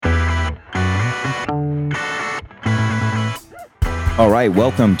All right,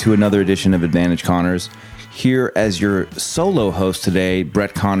 welcome to another edition of Advantage Connors. Here as your solo host today,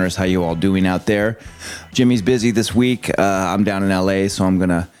 Brett Connors. How you all doing out there? Jimmy's busy this week. I'm down in LA, so I'm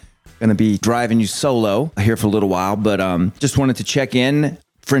gonna be driving you solo here for a little while. But just wanted to check in.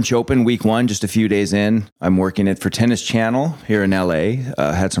 French Open week 1, just a few days in. I'm working it for Tennis Channel here in LA.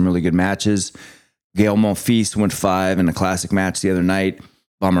 Had some really good matches. Gael Monfils went 5 in a classic match the other night.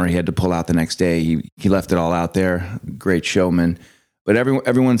 Bummer, he had to pull out the next day. He left it all out there. Great showman. But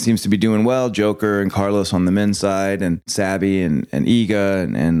everyone seems to be doing well. Joker and Carlos on the men's side, and Sabby and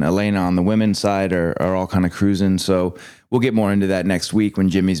Iga and Elena on the women's side are all kind of cruising. So we'll get more into that next week when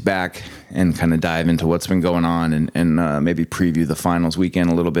Jimmy's back and kind of dive into what's been going on and maybe preview the finals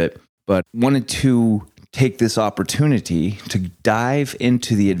weekend a little bit. But wanted to take this opportunity to dive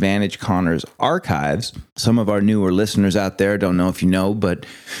into the Advantage Connors archives. Some of our newer listeners out there don't know if you know, but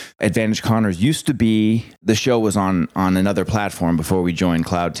Advantage Connors used to be, the show was on another platform before we joined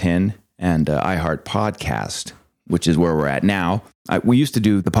Cloud 10 and iHeart Podcast, which is where we're at now. We used to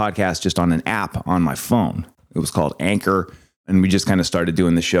do the podcast just on an app on my phone. It was called Anchor, and we just kind of started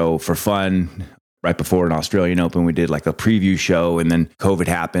doing the show for fun. Right before an Australian Open, we did like a preview show, and then COVID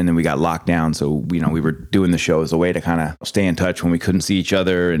happened and we got locked down. So, we were doing the show as a way to kind of stay in touch when we couldn't see each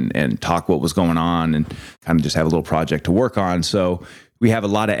other and talk what was going on and kind of just have a little project to work on. So we have a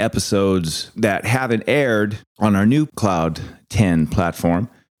lot of episodes that haven't aired on our new Cloud 10 platform.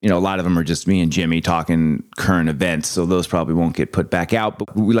 A lot of them are just me and Jimmy talking current events, so those probably won't get put back out.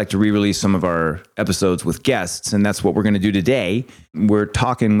 But we like to re-release some of our episodes with guests, and that's what we're going to do today. We're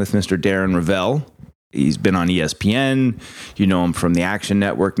talking with Mr. Darren Rovell. He's been on ESPN. You know him from the Action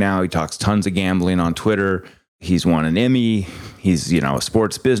Network now. He talks tons of gambling on Twitter. He's won an Emmy. He's, a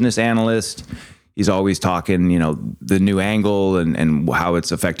sports business analyst. He's always talking, the new angle and how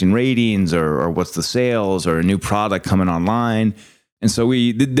it's affecting ratings or what's the sales or a new product coming online. And so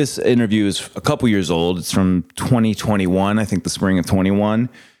this interview is a couple years old. It's from 2021, I think the spring of 21.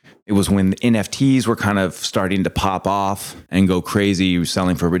 It was when NFTs were kind of starting to pop off and go crazy,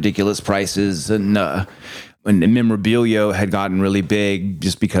 selling for ridiculous prices. And when memorabilia had gotten really big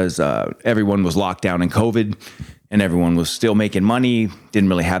just because everyone was locked down in COVID and everyone was still making money, didn't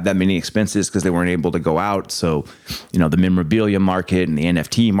really have that many expenses because they weren't able to go out. So, the memorabilia market and the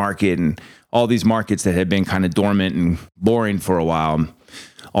NFT market and all these markets that had been kind of dormant and boring for a while,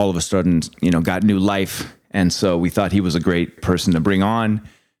 all of a sudden, got new life. And so we thought he was a great person to bring on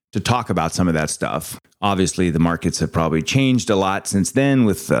to talk about some of that stuff. Obviously, the markets have probably changed a lot since then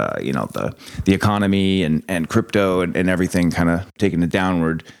with, the economy and crypto and everything kind of taking a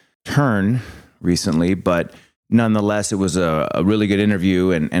downward turn recently. But nonetheless, it was a really good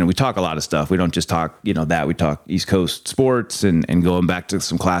interview, and we talk a lot of stuff. We don't just talk, that. We talk East Coast sports and going back to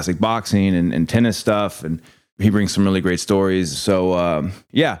some classic boxing and tennis stuff, and he brings some really great stories. So,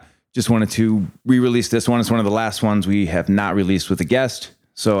 just wanted to re-release this one. It's one of the last ones we have not released with a guest,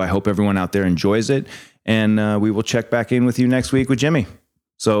 so I hope everyone out there enjoys it, and we will check back in with you next week with Jimmy.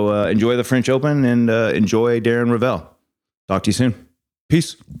 So enjoy the French Open and enjoy Darren Rovell. Talk to you soon.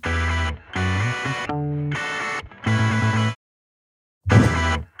 Peace.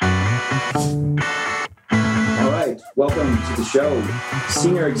 Welcome to the show.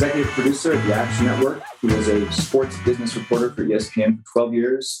 Senior Executive Producer at the Action Network. He was a sports business reporter for ESPN for 12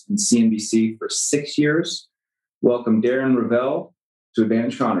 years and CNBC for 6 years. Welcome, Darren Rovell, to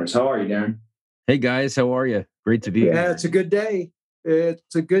Advantage Connors. How are you, Darren? Hey, guys. How are you? Great to be here. Yeah, it's a good day.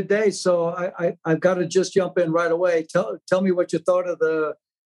 It's a good day. So I've got to just jump in right away. Tell me what you thought of the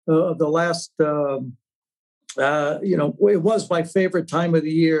last it was my favorite time of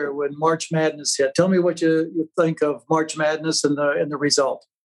the year when March Madness hit. Tell me what you think of March Madness and the result.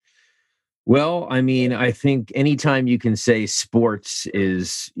 Well, I think anytime you can say sports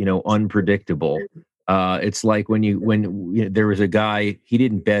is, unpredictable. It's like when there was a guy, he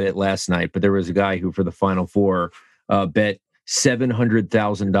didn't bet it last night, but there was a guy who for the Final Four bet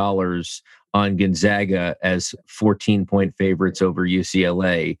 $700,000 on Gonzaga as 14-point favorites over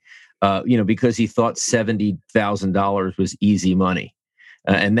UCLA. Because he thought $70,000 was easy money,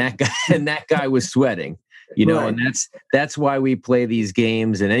 and that guy was sweating, right. And that's why we play these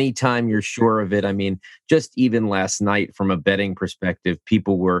games. And anytime you're sure of it, just even last night, from a betting perspective,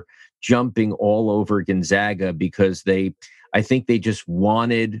 people were jumping all over Gonzaga because I think they just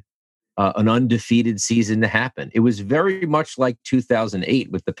wanted an undefeated season to happen. It was very much like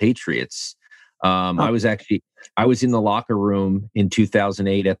 2008 with the Patriots. I was in the locker room in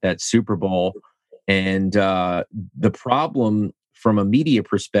 2008 at that Super Bowl, and the problem from a media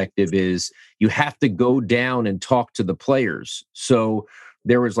perspective is you have to go down and talk to the players. So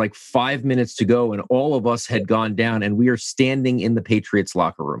there was like 5 minutes to go and all of us had gone down and we are standing in the Patriots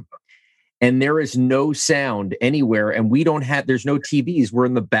locker room. And there is no sound anywhere, and there's no TVs. We're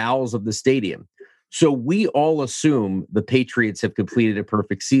in the bowels of the stadium. So we all assume the Patriots have completed a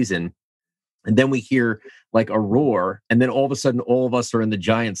perfect season. And then we hear like a roar, and then all of a sudden, all of us are in the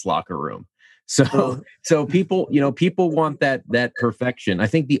Giants locker room. So people want that perfection. I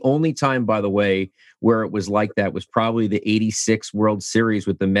think the only time, by the way, where it was like that was probably the '86 World Series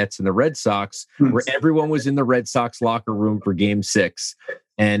with the Mets and the Red Sox, where everyone was in the Red Sox locker room for Game 6.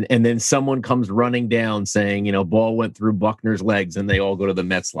 And then someone comes running down saying, ball went through Buckner's legs, and they all go to the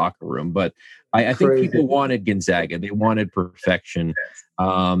Mets locker room. But I think people wanted Gonzaga. They wanted perfection.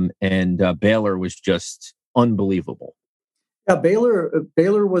 And Baylor was just unbelievable. Yeah, Baylor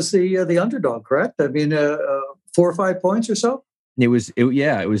was the underdog, correct? I mean, 4 or 5 points or so? It was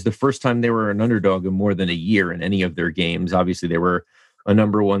the first time they were an underdog in more than a year in any of their games. Obviously, they were a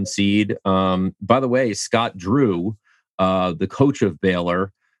number 1 seed. By the way, Scott Drew, the coach of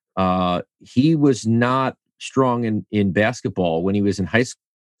Baylor, he was not strong in basketball when he was in high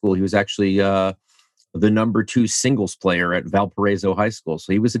school. He was actually the number 2 singles player at Valparaiso High School.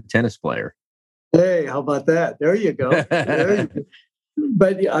 So he was a tennis player. Hey, how about that? There you go.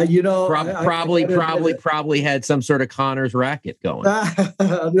 But probably had some sort of Connors racket going.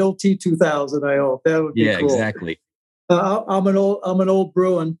 The old T2000. I hope that would be cool. Exactly. I'm an old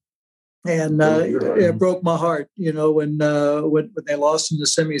Bruin, and it broke my heart. When they lost in the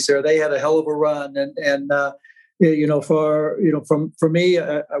semis there, they had a hell of a run, and for me,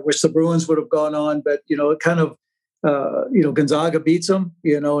 I wish the Bruins would have gone on, but it kind of. Gonzaga beats them,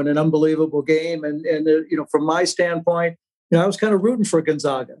 in an unbelievable game. And from my standpoint, I was kind of rooting for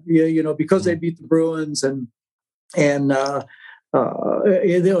Gonzaga, because they beat the Bruins and then to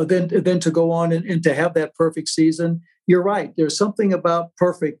go on and to have that perfect season. You're right. There's something about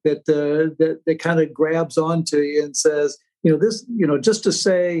perfect that kind of grabs onto you and says, this, just to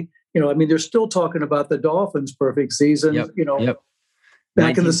say, they're still talking about the Dolphins' perfect season, Yep.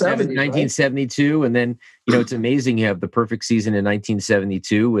 Back in the 70s, 1972. Right? And then, it's amazing. You have the perfect season in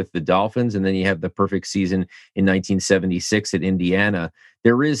 1972 with the Dolphins, and then you have the perfect season in 1976 at Indiana.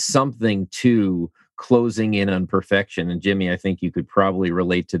 There is something to closing in on perfection. And Jimmy, I think you could probably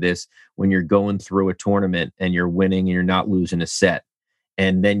relate to this when you're going through a tournament and you're winning and you're not losing a set.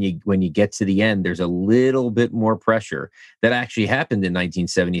 And then when you get to the end, there's a little bit more pressure. That actually happened in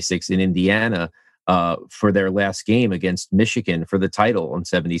 1976 in Indiana. For their last game against Michigan for the title in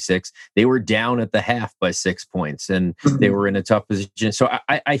 76. They were down at the half by 6 points, and they were in a tough position. So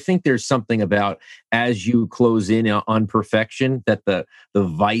I think there's something about as you close in on perfection that the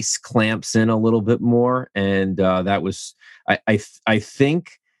vice clamps in a little bit more. And that was, I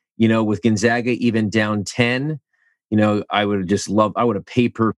think, with Gonzaga even down 10, I would have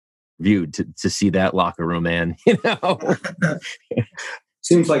pay-per-viewed to see that locker room, man.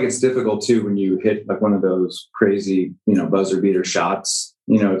 Seems like it's difficult too when you hit like one of those crazy, buzzer beater shots.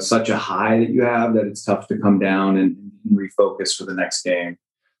 It's such a high that you have that it's tough to come down and refocus for the next game.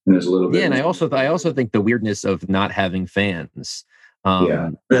 And there's a little bit. Yeah, and I also think the weirdness of not having fans.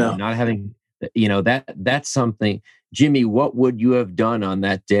 Not having, that's something. Jimmy, what would you have done on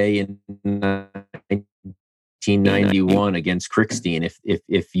that day in 1991 against Crickstein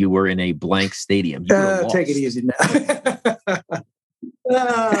if you were in a blank stadium? Take it easy now.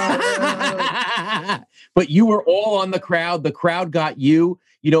 But you were all on the crowd. The crowd got you.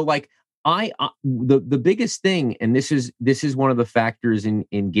 The biggest thing, and this is one of the factors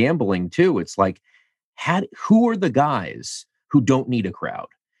in gambling too. It's like, who are the guys who don't need a crowd,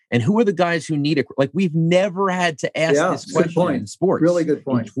 and who are the guys who need we've never had to ask this question in sports. Really good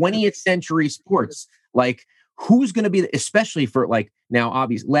point. In 20th century sports, who's going to be, especially for now,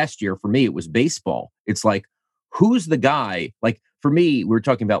 obviously last year for me it was baseball. It's like, who's the guy? For me, we're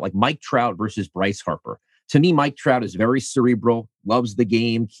talking about Mike Trout versus Bryce Harper. To me, Mike Trout is very cerebral, loves the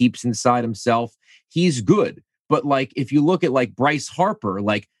game, keeps inside himself. He's good. But if you look at Bryce Harper,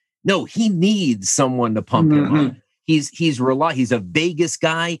 no, he needs someone to pump him up. He's a Vegas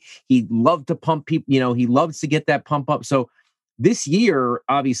guy. He loved to pump people, he loves to get that pump up. So this year,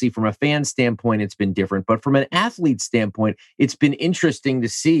 obviously from a fan standpoint, it's been different, but from an athlete standpoint, it's been interesting to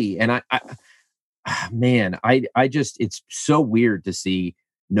see. And it's so weird to see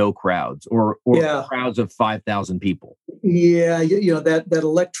no crowds or crowds of 5,000 people. Yeah. That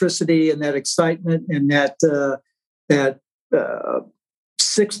electricity and that excitement and that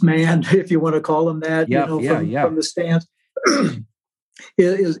sixth man, if you want to call him that, from the stands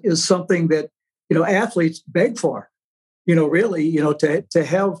is something that, athletes beg for, really, to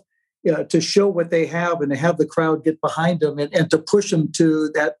have, to show what they have and to have the crowd get behind them and to push them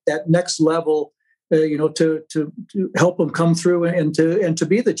to that next level, to help them come through and to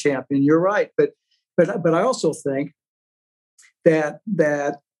be the champion. You're right, but I also think that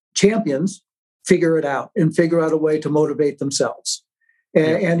champions figure it out and figure out a way to motivate themselves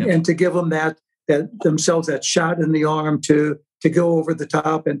and to give them that themselves that shot in the arm to go over the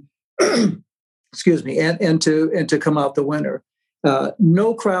top and excuse me and to come out the winner.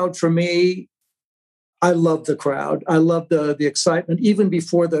 No crowd for me. I love the crowd. I love the excitement even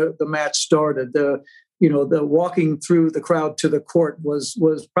before the match started. The walking through the crowd to the court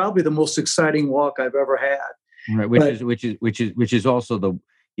was probably the most exciting walk I've ever had. Right, which is also the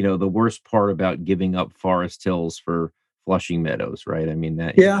worst part about giving up Forest Hills for Flushing Meadows, right? I mean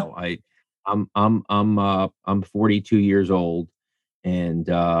that. Yeah. I'm 42 years old, and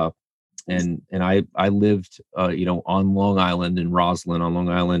I lived on Long Island in Roslyn on Long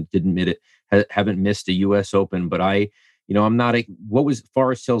Island. Haven't missed a U.S. Open, but I'm not what was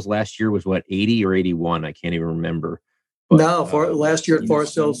Forest Hills last year was what 80 or 81? I can't even remember. But, last year at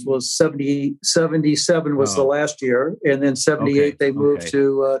Forest Hills was 77 was the last year, and then 78 they moved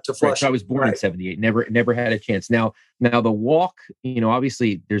to Flushing. Right, so I was born in 78. Never had a chance. Now the walk,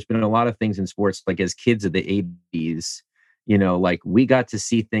 obviously there's been a lot of things in sports, like as kids of the 80s, like we got to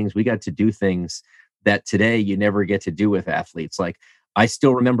see things, we got to do things that today you never get to do with athletes. Like I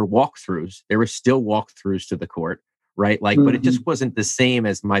still remember walkthroughs. There were still walkthroughs to the court. Right. Like, but it just wasn't the same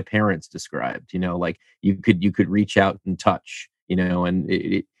as my parents described, like you could reach out and touch,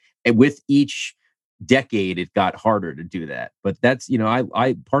 and with each decade, it got harder to do that. But that's,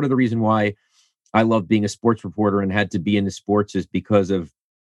 I part of the reason why I love being a sports reporter and had to be into sports is because of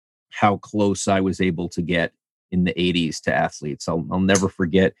how close I was able to get in the 80s to athletes. I'll never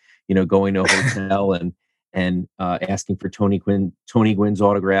forget, going to a hotel and asking for Tony Gwynn's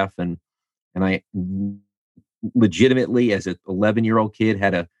autograph. And I legitimately, as an 11-year-old kid,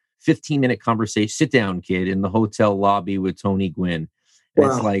 had a 15-minute conversation, sit down kid, in the hotel lobby with Tony Gwynn. And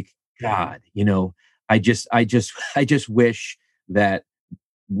It's like, God, I just wish that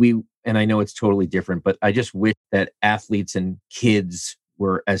we, and I know it's totally different, but I just wish that athletes and kids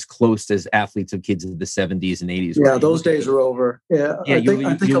were as close as athletes of kids of the 70s and 80s. Yeah, those days are over. Yeah.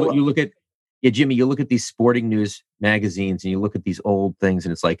 You look at, Jimmy, you look at these sporting news magazines and you look at these old things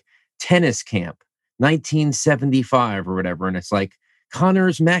and it's like tennis camp, 1975 or whatever. And it's like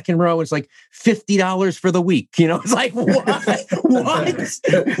Connors McEnroe. It's like $50 for the week. It's like, what?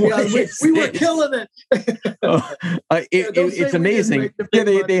 We were killing it. It's amazing.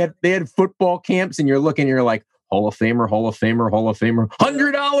 Yeah, they had football camps and you're looking, you're like, Hall of Famer,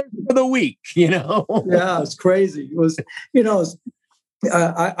 $100 for the week, Yeah, it's crazy. It was,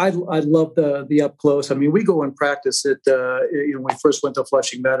 I love the up close. I mean, we go and practice at, when we first went to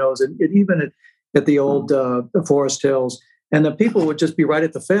Flushing Meadows and even at the old Forest Hills, and the people would just be right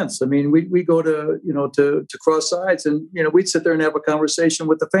at the fence. I mean, we go to, to cross sides and, we'd sit there and have a conversation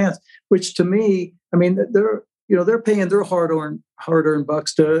with the fans, which to me, I mean, they're paying their hard-earned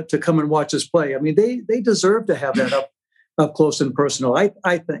bucks to come and watch us play. I mean, they deserve to have that up close and personal,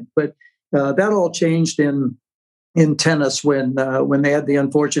 I think. But that all changed in tennis when they had the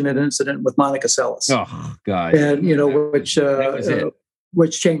unfortunate incident with Monica Seles. Oh God! And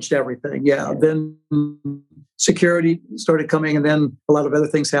which changed everything. Yeah. Then security started coming, and then a lot of other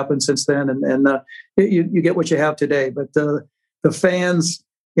things happened since then. And you get what you have today. But the fans,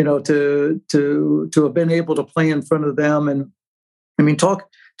 to have been able to play in front of them, and I mean,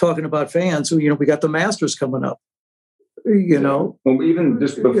 talking about fans, we got the Masters coming up. Well, even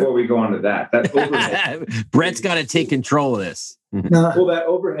just before we go on to that overhead, Brett's got to take control of this. Well, that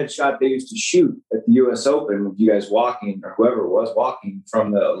overhead shot they used to shoot at the U.S. Open with you guys walking, or whoever it was walking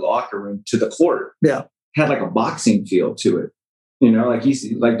from the locker room to the court, had like a boxing feel to it. Like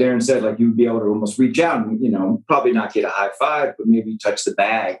like Darren said, like you'd be able to almost reach out and probably not get a high five, but maybe touch the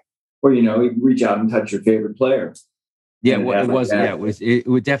bag, or you reach out and touch your favorite player. Yeah,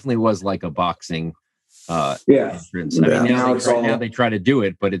 it definitely was like a boxing. Entrance. I mean, now they try to do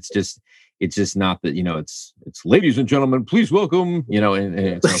it, but it's just not that, it's ladies and gentlemen, please welcome, and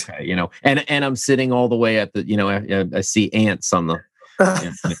it's okay, and I'm sitting all the way at the, I see ants on the.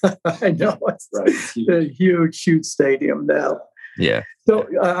 I know, it's a huge stadium now. Yeah. So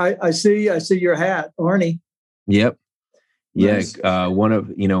I see your hat, Arnie. Yep. Nice. Yeah. One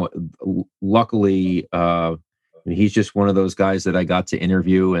of, luckily, he's just one of those guys that I got to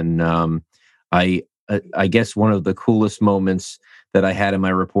interview, and I guess one of the coolest moments that I had in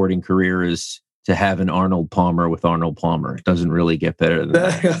my reporting career is to have an Arnold Palmer with Arnold Palmer. It doesn't really get better than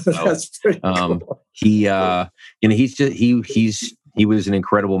that. That's pretty cool. He's He was an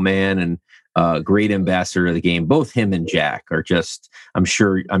incredible man and great ambassador of the game. Both him and Jack are just. I'm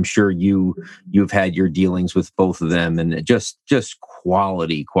sure you've had your dealings with both of them, and just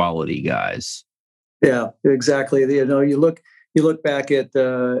quality guys. Yeah, exactly. You look back at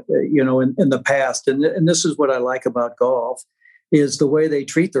in the past, and this is what I like about golf, is the way they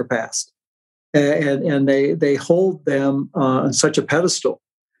treat their past, and they hold them on such a pedestal.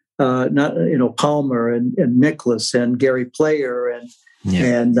 Not Palmer and Nicklaus and Gary Player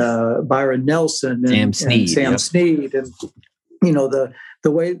and Byron Nelson and Sam Snead, and the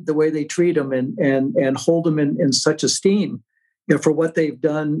way they treat them and hold them in such esteem, for what they've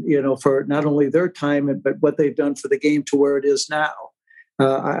done, for not only their time but what they've done for the game to where it is now.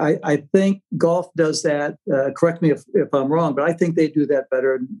 I think golf does that. Correct me if I'm wrong, but I think they do that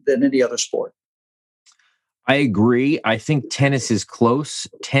better than any other sport. I agree. I think tennis is close.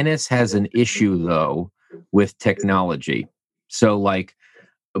 Tennis has an issue, though, with technology. So, like,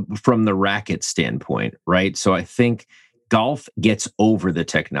 from the racket standpoint, right? So I think golf gets over the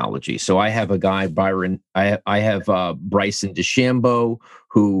technology. So I have a guy, Byron. I have Bryson DeChambeau,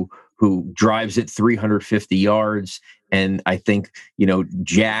 who drives it 350 yards. And I think,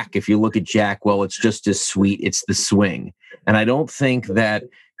 Jack, if you look at Jack, well, it's just as sweet. It's the swing. And I don't think that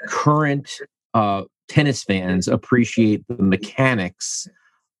current tennis fans appreciate the mechanics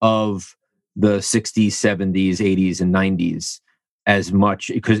of the 60s, 70s, 80s, and 90s as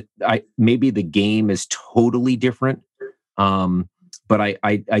much, because maybe the game is totally different. But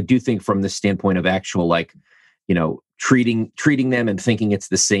I do think from the standpoint of actual, treating them and thinking it's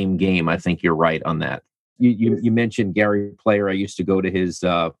the same game, I think you're right on that. You mentioned Gary Player. I used to go to his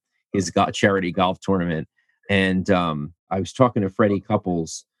charity golf tournament, and I was talking to Freddie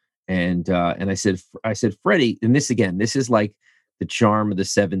Couples. And I said, Freddie, and this is like the charm of the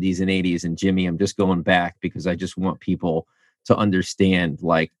 70s and 80s. And Jimmy, I'm just going back because I just want people to understand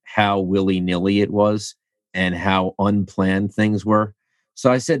like how willy-nilly it was and how unplanned things were.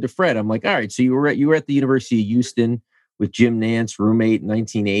 So I said to Fred, I'm like, all right, so you were at the University of Houston with Jim Nance, roommate in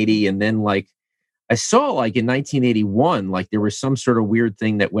 1980. And then I saw in 1981, there was some sort of weird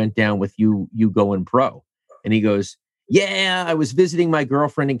thing that went down with you going pro. And he goes, yeah, I was visiting my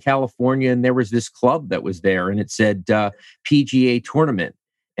girlfriend in California, and there was this club that was there, and it said PGA tournament.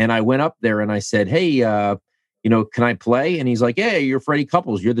 And I went up there and I said, hey, can I play? And he's like, yeah, you're Freddie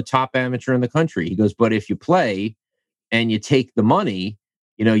Couples. You're the top amateur in the country. He goes, but if you play and you take the money,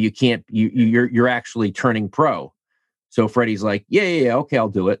 you can't. You're actually turning pro. So Freddie's like, yeah, okay, I'll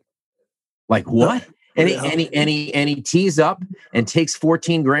do it. Like what? And he tees up and takes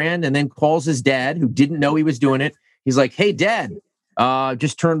 14 grand and then calls his dad, who didn't know he was doing it. He's like, hey, Dad,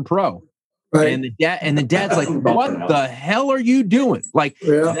 just turned pro. Right. And the dad's like, what the hell are you doing?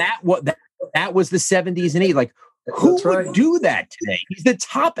 That was the 70s and 80s. Like, who would do that today? He's the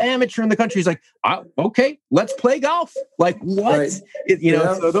top amateur in the country. He's like, okay, let's play golf. Like, what? Right.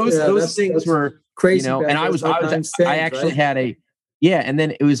 So those things were crazy. And I actually had and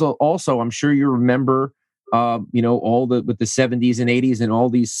then it was also, I'm sure you remember, all with the 70s and 80s and all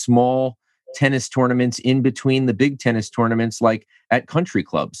these small tennis tournaments in between the big tennis tournaments, like at country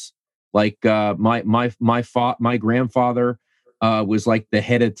clubs. Like my grandfather was like the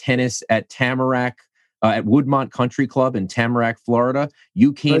head of tennis at Tamarack, at Woodmont Country Club in Tamarack, Florida.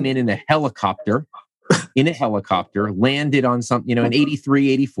 You came in a helicopter, landed on something, in 83,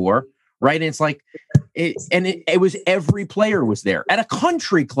 84. Right. And it's like, it was every player was there at a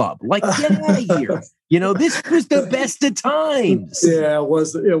country club. Like, get out of here. This was the best of times. Yeah, it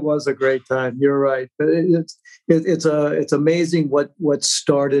was a great time. You're right. But it's amazing what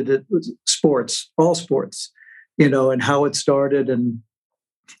started it, all sports, and how it started and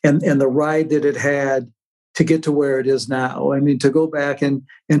the ride that it had to get to where it is now. I mean, to go back and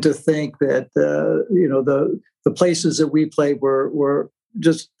to think that the places that we played were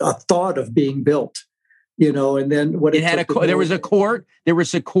just a thought of being built, and then what it had there was a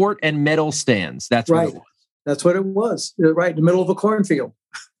court and medal stands. That's right. What it was. That's what it was. Right in the middle of a cornfield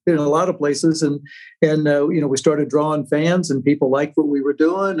in a lot of places. And we started drawing fans and people liked what we were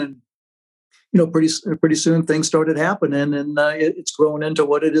doing. And, pretty soon things started happening and it's grown into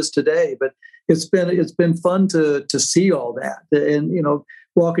what it is today. But it's been fun to see all that. And,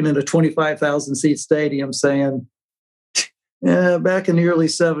 walking in a 25,000 seat stadium saying, back in the early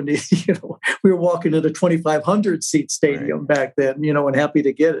 70s, we were walking in a 2,500 seat stadium back then, and happy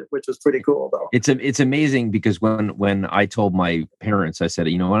to get it, which was pretty cool though. It's amazing because when I told my parents, I said,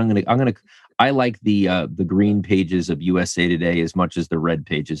 I like the green pages of USA Today as much as the red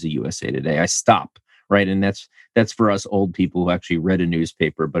pages of USA Today. I stop, right? And that's for us old people who actually read a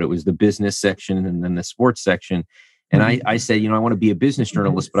newspaper, but it was the business section and then the sports section. And I said, I want to be a business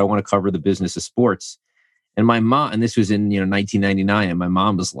journalist, but I want to cover the business of sports. And my mom, and this was in 1999, and my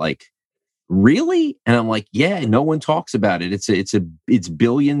mom was like, "Really?" And I'm like, "Yeah, no one talks about it. It's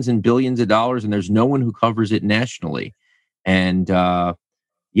billions and billions of dollars, and there's no one who covers it nationally." And yeah,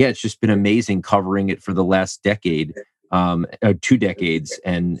 it's just been amazing covering it for the last decade, 2 decades,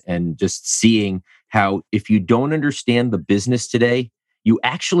 and just seeing how if you don't understand the business today, you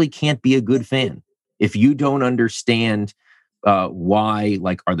actually can't be a good fan. If you don't understand why,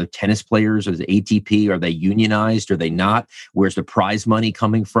 like, are the tennis players or the ATP, are they unionized? Are they not? Where's the prize money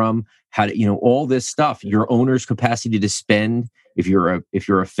coming from? How do all this stuff? Your owner's capacity to spend. If you're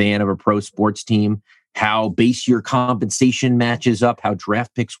a fan of a pro sports team, how base your compensation matches up, how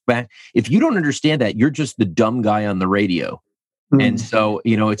draft picks back. If you don't understand that, you're just the dumb guy on the radio. And so,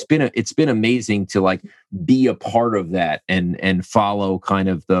 it's been amazing to like be a part of that and follow kind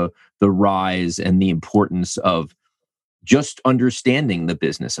of the rise and the importance of just understanding the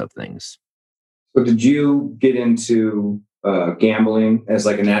business of things. So did you get into gambling as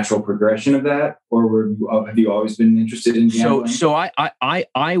like a natural progression of that, or have you always been interested in gambling? So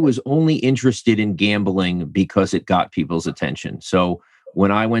I was only interested in gambling because it got people's attention. So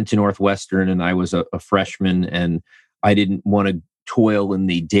when I went to Northwestern and I was a freshman, and I didn't want to toil in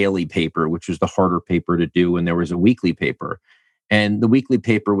the daily paper, which was the harder paper to do, and there was a weekly paper. And the weekly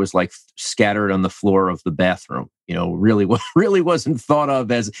paper was like scattered on the floor of the bathroom. Really wasn't thought of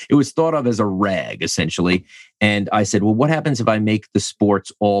as, it was thought of as a rag, essentially. And I said, well, what happens if I make the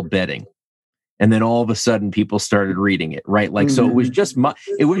sports all betting? And then all of a sudden people started reading it, right? Like, so it was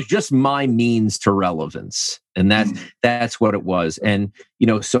just my means to relevance. And that's what it was. And,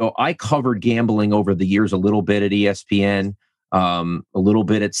 so I covered gambling over the years, a little bit at ESPN, a little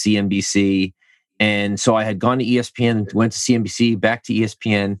bit at CNBC. And so I had gone to ESPN, went to CNBC, back to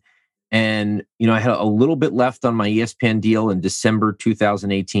ESPN. And, I had a little bit left on my ESPN deal in December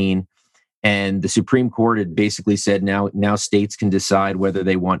 2018. And the Supreme Court had basically said now states can decide whether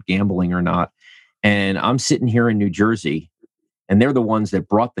they want gambling or not. And I'm sitting here in New Jersey, and they're the ones that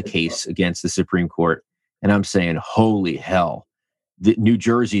brought the case against the Supreme Court. And I'm saying, holy hell, New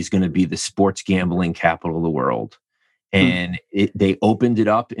Jersey is going to be the sports gambling capital of the world. And they opened it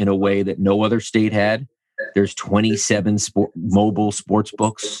up in a way that no other state had. There's 27 mobile sports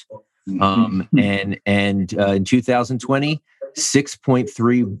books. And in 2020,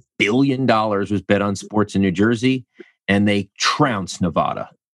 $6.3 billion was bet on sports in New Jersey, and they trounced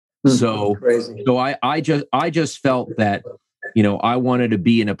Nevada. So I just felt that, I wanted to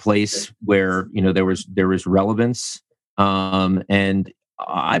be in a place where, there was relevance. And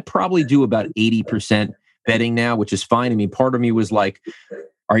I probably do about 80% betting now, which is fine. I mean, part of me was like,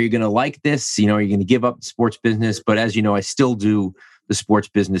 are you going to like this? Are you going to give up the sports business? But as you know, I still do the sports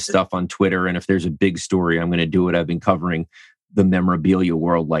business stuff on Twitter. And if there's a big story, I'm going to do it. I've been covering the memorabilia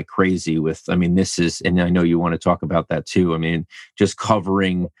world like crazy and I know you want to talk about that too. I mean, just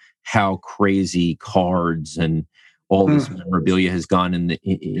covering how crazy cards and all this memorabilia has gone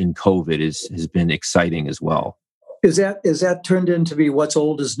in COVID has been exciting as well. Is that turned into be what's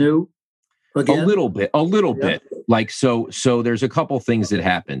old is new? Again? A little bit. Like, so there's a couple things that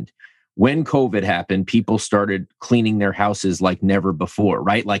happened. When COVID happened, people started cleaning their houses like never before,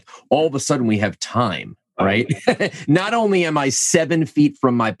 right? Like all of a sudden we have time, right? Not only am I 7 feet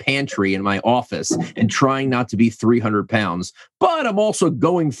from my pantry in my office and trying not to be 300 pounds, but I'm also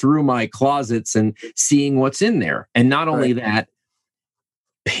going through my closets and seeing what's in there. And not only that,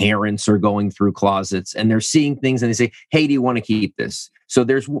 parents are going through closets and they're seeing things and they say, hey, do you want to keep this? So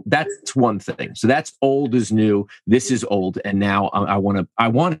that's one thing. So that's old is new. This is old. And now I want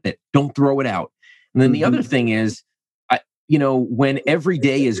it. Don't throw it out. And then the other thing is, when every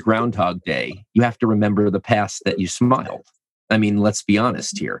day is Groundhog Day, you have to remember the past that you smiled. I mean, let's be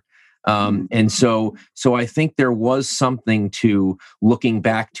honest here. And so I think there was something to looking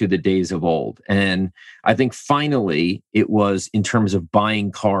back to the days of old. And I think finally it was in terms of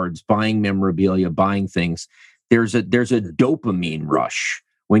buying cards, buying memorabilia, buying things. There's a dopamine rush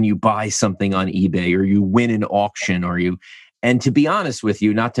when you buy something on eBay or you win an auction and to be honest with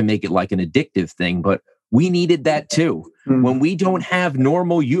you, not to make it like an addictive thing, but we needed that too. When we don't have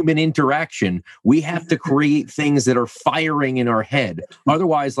normal human interaction, we have to create things that are firing in our head.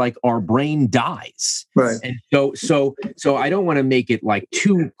 Otherwise, like our brain dies. Right. And so I don't want to make it like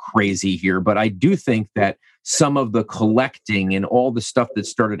too crazy here, but I do think that some of the collecting and all the stuff that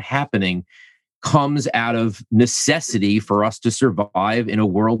started happening comes out of necessity for us to survive in a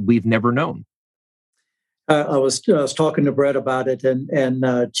world we've never known. I was talking to Brett about it,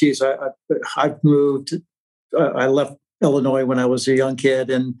 and geez, I've moved. I left Illinois when I was a young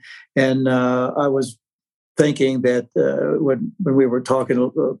kid, and I was thinking that when we were talking a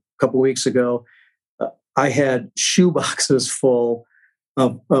couple of weeks ago, I had shoe boxes full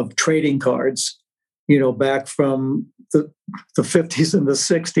of trading cards, back from the 50s and the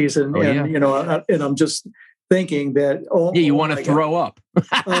 60s, and I'm just thinking that you want to throw up.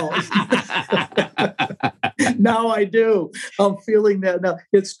 Now I do. I'm feeling that now.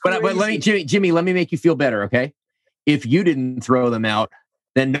 It's crazy. But let me, Jimmy, let me make you feel better, okay? If you didn't throw them out,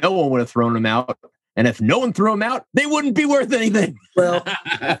 then no one would have thrown them out. And if no one threw them out, they wouldn't be worth anything. Well,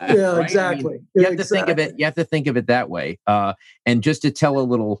 yeah, right? Exactly. You have to think of it. You have to think of it that way. And just to tell a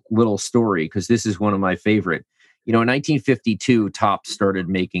little story, because this is one of my favorite. In 1952, Topps started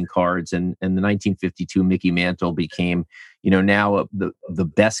making cards, and the 1952 Mickey Mantle became, now the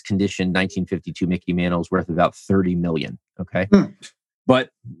best conditioned 1952 Mickey Mantle is worth about $30 million. Okay, but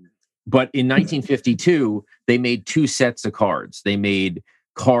in 1952 they made two sets of cards. They made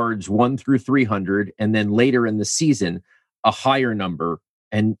cards 1 through 300, and then later in the season a higher number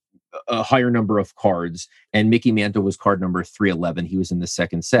of cards. And Mickey Mantle was card number 311. He was in the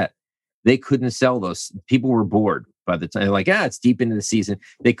second set. They couldn't sell those. People were bored by the time. Like, it's deep into the season.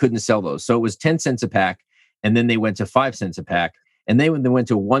 They couldn't sell those. So it was 10 cents a pack. And then they went to 5 cents a pack. And they went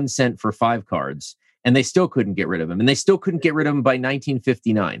to 1 cent for 5 cards. And they still couldn't get rid of them. And they still couldn't get rid of them by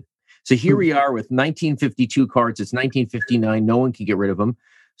 1959. So here we are with 1952 cards. It's 1959. No one could get rid of them.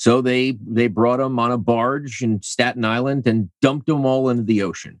 So they brought them on a barge in Staten Island and dumped them all into the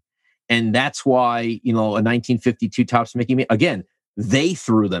ocean. And that's why, a 1952 Topps Mickey Mantle, again, they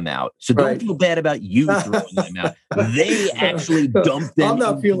threw them out. So don't feel bad about you throwing them out. They actually dumped them. I'm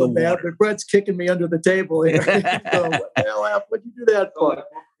not feeling bad, but Brett's kicking me under the table here. So, what the hell, what'd you do that for?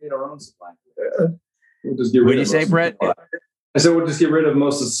 Our own supply. We'll just get rid what did you say, Brett? I said we'll just get rid of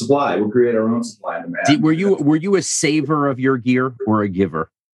most of the supply. We'll create our own supply. Were you a saver of your gear or a giver?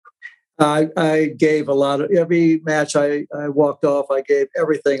 I gave a lot of every match I walked off. I gave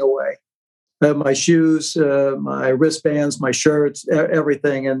everything away. My shoes, my wristbands, my shirts,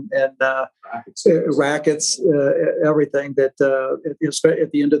 everything, and rackets, everything that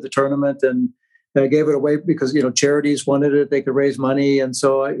at the end of the tournament, and I gave it away because charities wanted it; they could raise money, and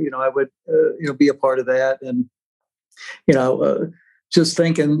so I would be a part of that, and just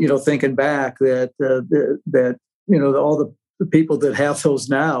thinking back that all the people that have those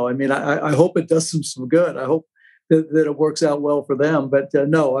now. I mean, I hope it does them some good. I hope that it works out well for them. But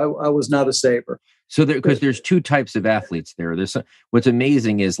no, I was not a saver. So because there's two types of athletes there. What's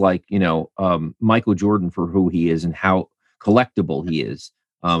amazing is Michael Jordan, for who he is and how collectible he is.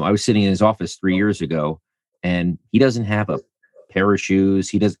 I was sitting in his office 3 years ago, and he doesn't have a pair of shoes.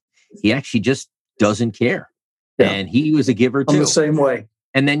 He actually just doesn't care. Yeah. And he was a giver too. I'm the same way.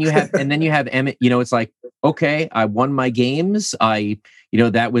 And then you have Emmett. It's like, okay, I won my games.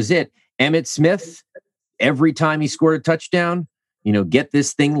 That was it. Emmett Smith. Every time he scored a touchdown, get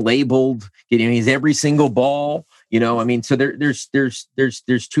this thing labeled. He's every single ball. So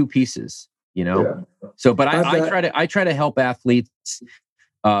there's two pieces. Yeah. So, but I try to help athletes.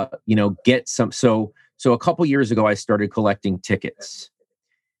 Get some. So a couple years ago, I started collecting tickets,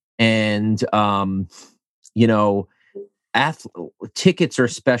 and tickets are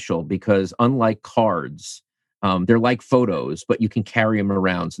special because unlike cards. They're like photos, but you can carry them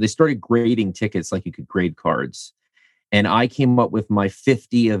around. So they started grading tickets like you could grade cards. And I came up with my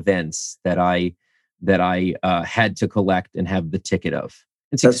 50 events that I had to collect and have the ticket of.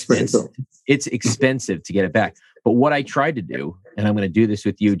 That's pretty cool. It's expensive to get it back. But what I tried to do, and I'm going to do this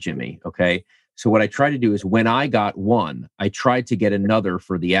with you, Jimmy, okay? So what I tried to do is when I got one, I tried to get another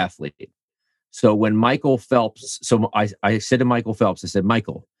for the athlete. So when Michael Phelps, I said to Michael Phelps, I said,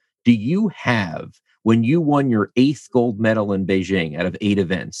 Michael, do you have... when you won your 8th gold medal in Beijing out of 8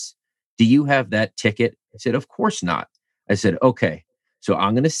 events, do you have that ticket? I said, of course not. I said, okay, so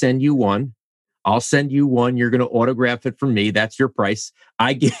I'm going to send you one. I'll send you one. You're going to autograph it from me. That's your price.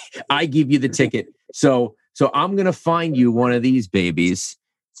 I give you the ticket. So I'm going to find you one of these babies.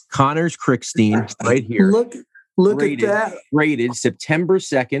 Connors Crickstein right here. Look rated, at that. Rated September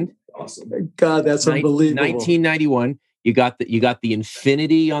 2nd. Awesome. God, that's unbelievable. 1991. You got the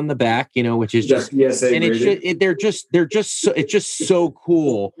infinity on the back, which is just, and it's just so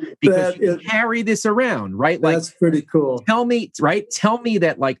cool because you carry this around, right? That's pretty cool. Tell me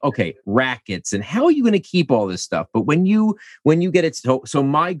that okay, rackets, and how are you going to keep all this stuff? But when you get it, so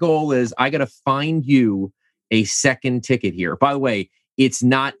my goal is I got to find you a second ticket here. By the way, it's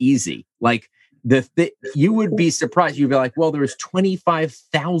not easy. You would be surprised. You'd be like, well, there was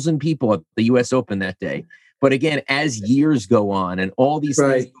 25,000 people at the U.S. Open that day. But again, as years go on and all these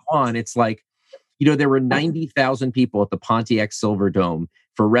things go on, it's like, there were 90,000 people at the Pontiac Silverdome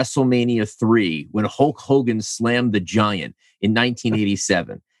for WrestleMania 3 when Hulk Hogan slammed the Giant in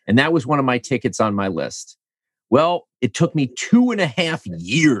 1987. And that was one of my tickets on my list. Well, it took me 2.5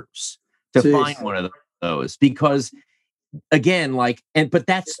 years to find one of those because, again, but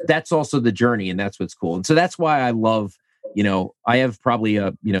that's also the journey, and that's what's cool. And so that's why I love, I have probably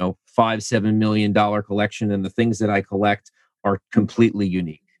a, $5-7 million collection, and the things that I collect are completely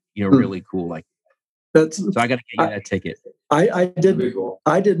unique, really cool. So I got to get you that ticket. I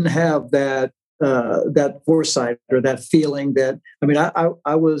didn't have that foresight or that feeling that,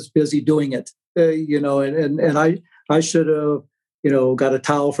 I was busy doing it, and I should have, got a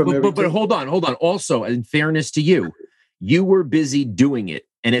towel from every. But hold on. Also, in fairness to you, you were busy doing it.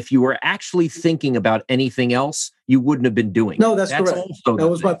 And if you were actually thinking about anything else, you wouldn't have been doing it. No, that's correct. That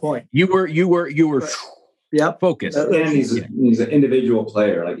was my point. You were right. Focused. And he's an individual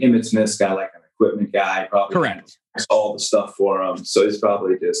player. Like Emmitt Smith's got like an equipment guy, probably correct. All the stuff for him. So it's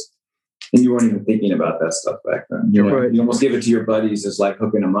probably just, and you weren't even thinking about that stuff back then. You almost give it to your buddies as like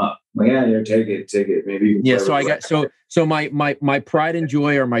hooking them up. Like, yeah, take it. Maybe you can. Yeah. So my pride and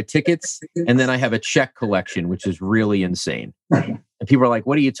joy are my tickets, and then I have a check collection, which is really insane. And people are like,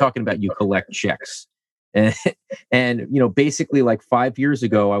 "What are you talking about? You collect checks?" And basically, like 5 years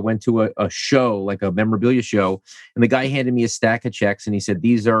ago, I went to a show, like a memorabilia show, and the guy handed me a stack of checks, and he said,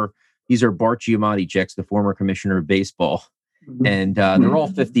 "These are Bart Giamatti checks, the former commissioner of baseball, and they're all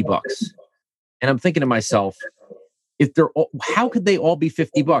 $50." And I'm thinking to myself, how could they all be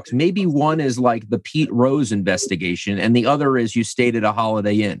 $50? Maybe one is like the Pete Rose investigation, and the other is you stayed at a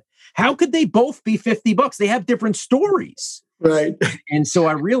Holiday Inn. How could they both be $50? They have different stories. Right. And so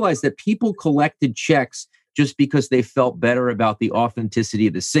I realized that people collected checks just because they felt better about the authenticity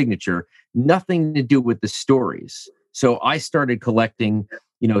of the signature, nothing to do with the stories. So I started collecting,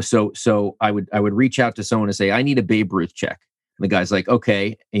 so I would reach out to someone and say, I need a Babe Ruth check. And the guy's like,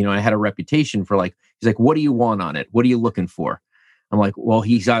 okay. I had a reputation for he's like, what do you want on it? What are you looking for? I'm like, well,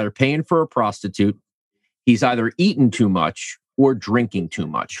 he's either paying for a prostitute, he's either eating too much or drinking too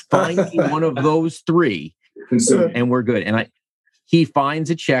much. Find me one of those three and we're good. And he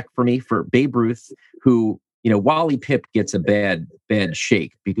finds a check for me for Babe Ruth, who, Wally Pipp gets a bad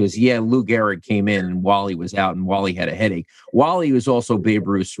shake because, Lou Gehrig came in and Wally was out and Wally had a headache. Wally was also Babe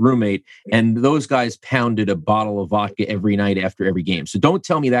Ruth's roommate, and those guys pounded a bottle of vodka every night after every game. So don't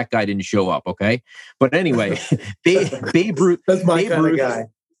tell me that guy didn't show up, okay? But anyway, Babe Ruth. That's my kind of guy.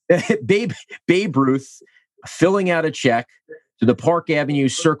 Babe Ruth filling out a check to the Park Avenue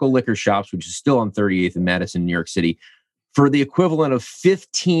Circle Liquor Shops, which is still on 38th in Madison, New York City, for the equivalent of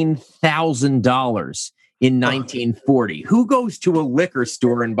 $15,000 in 1940. Who goes to a liquor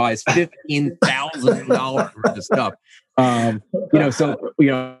store and buys $15,000 worth of stuff?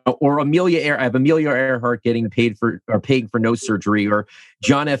 Or Amelia I have Amelia Earhart paying for nose surgery, or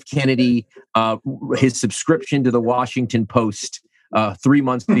John F. Kennedy, his subscription to the Washington Post 3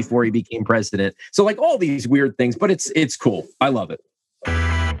 months before he became president. So like all these weird things, but it's cool. I love it.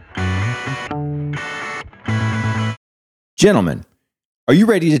 Gentlemen, are you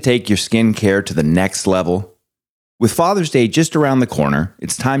ready to take your skincare to the next level? With Father's Day just around the corner,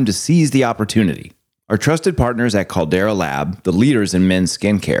 it's time to seize the opportunity. Our trusted partners at Caldera Lab, the leaders in men's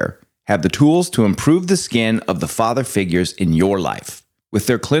skincare, have the tools to improve the skin of the father figures in your life. With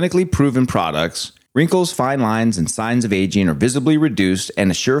their clinically proven products, wrinkles, fine lines, and signs of aging are visibly reduced, and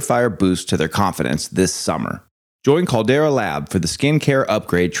a surefire boost to their confidence this summer. Join Caldera Lab for the skincare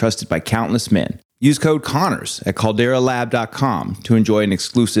upgrade trusted by countless men. Use code Connors at calderalab.com to enjoy an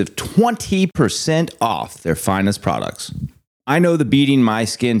exclusive 20% off their finest products. I know the beating my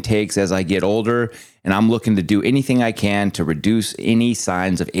skin takes as I get older, and I'm looking to do anything I can to reduce any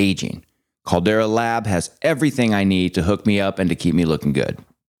signs of aging. Caldera Lab has everything I need to hook me up and to keep me looking good.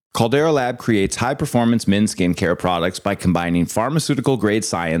 Caldera Lab creates high-performance men's skincare products by combining pharmaceutical-grade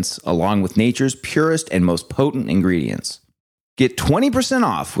science along with nature's purest and most potent ingredients. Get 20%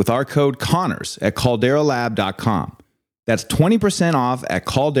 off with our code Connors at calderalab.com. That's 20% off at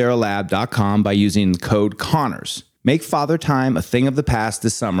calderalab.com by using the code Connors. Make father time a thing of the past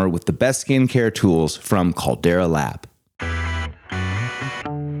this summer with the best skincare tools from Caldera Lab.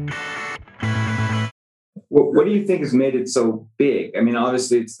 What do you think has made it so big? I mean,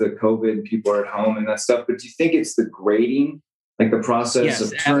 obviously it's the COVID, people are at home and that stuff, but do you think it's the grading? Like the process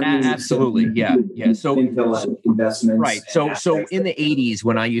of turning absolutely. Yeah. So into like investments. Right. So in the 80s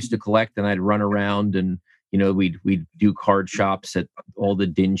when I used to collect and I'd run around and, we'd do card shops at all the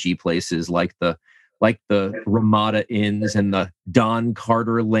dingy places like the Ramada Inns and the Don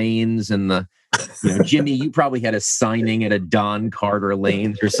Carter Lanes and the, Jimmy, you probably had a signing at a Don Carter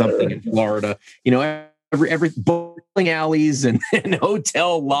Lanes or something in Florida. every bowling alleys and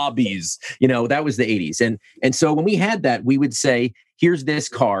hotel lobbies. That was the 80s. And so when we had that, we would say, here's this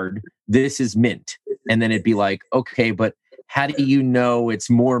card, this is mint. And then it'd be like, okay, but how do you know it's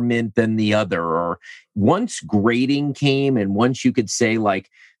more mint than the other? Or once grading came, and once you could say like,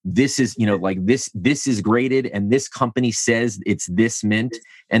 this is, this is graded and this company says it's this mint.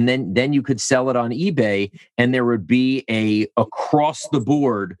 And then you could sell it on eBay and there would be a across the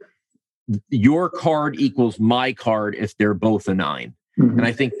board, your card equals my card if they're both a 9. Mm-hmm. And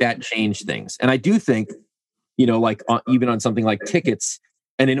I think that changed things. And I do think, even on something like tickets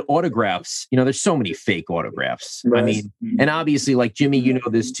and in autographs, there's so many fake autographs. Right. I mean, and obviously, like Jimmy, you know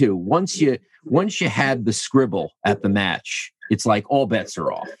this too. Once you had the scribble at the match, it's like all bets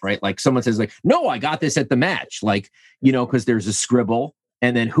are off, right? Like someone says, like, no, I got this at the match, like, because there's a scribble,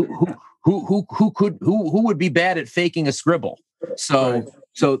 and then who would be bad at faking a scribble? So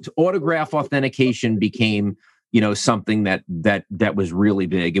autograph authentication became, something that was really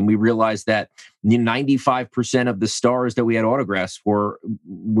big. And we realized that 95% of the stars that we had autographs for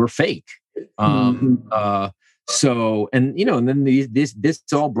were fake. So, and then this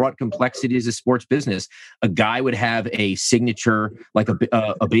all brought complexities of sports business. A guy would have a signature, like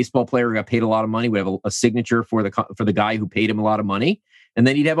a baseball player who got paid a lot of money would have a signature for the guy who paid him a lot of money. And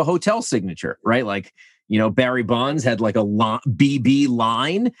then he'd have a hotel signature, right? Like, Barry Bonds had like a BB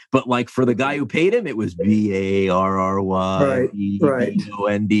line, but like for the guy who paid him, it was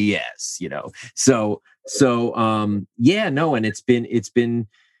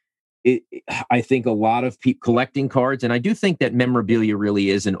BARRYBONDS, and I think a lot of people collecting cards, and I do think that memorabilia really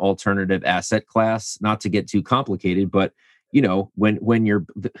is an alternative asset class, not to get too complicated, but when you're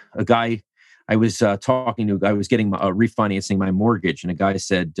a guy, I was talking to a guy, I was getting refinancing my mortgage, and a guy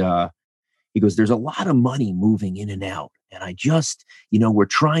said, he goes, there's a lot of money moving in and out. And I just, we're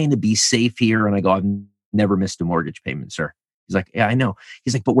trying to be safe here. And I go, I've never missed a mortgage payment, sir. He's like, yeah, I know.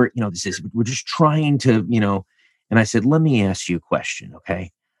 He's like, but we're just trying to, and I said, let me ask you a question.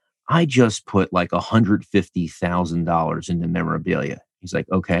 Okay. I just put like $150,000 into memorabilia. He's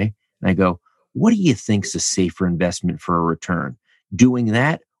like, okay. And I go, what do you think's a safer investment for a return? Doing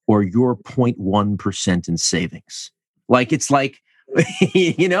that or your 0.1% in savings? Like, it's like,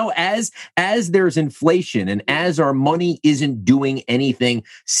 as there's inflation and as our money isn't doing anything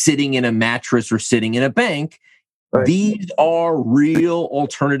sitting in a mattress or sitting in a bank, right, these are real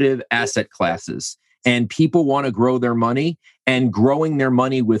alternative asset classes, and people want to grow their money, and growing their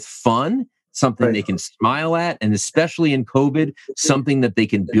money with fun, something right, they can smile at, and especially in COVID, something that they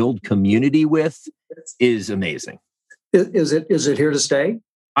can build community with, is amazing. Is it here to stay?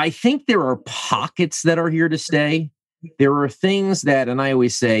 I think there are pockets that are here to stay. There are things that, and I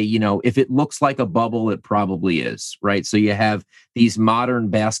always say, if it looks like a bubble, it probably is, right? So you have these modern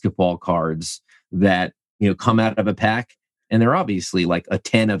basketball cards that, come out of a pack, and they're obviously like a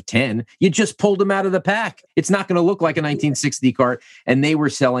 10 of 10. You just pulled them out of the pack. It's not going to look like a 1960 card, and they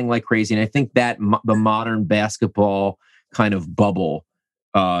were selling like crazy. And I think that the modern basketball kind of bubble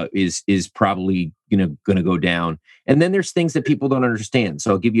is probably going to go down. And then there's things that people don't understand.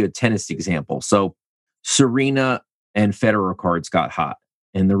 So I'll give you a tennis example. So Serena and Federer cards got hot.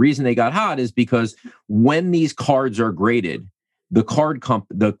 And the reason they got hot is because when these cards are graded,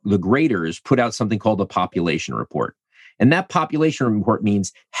 the graders put out something called a population report. And that population report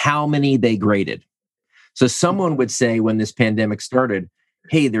means how many they graded. So someone would say when this pandemic started,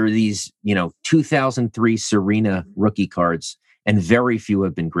 hey, there are these, 2003 Serena rookie cards, and very few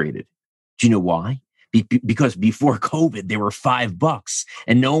have been graded. Do you know why? Because before COVID, they were $5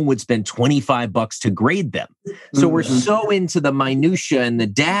 and no one would spend $25 to grade them. So we're so into the minutia and the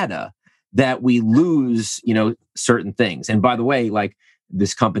data that we lose, certain things. And by the way, like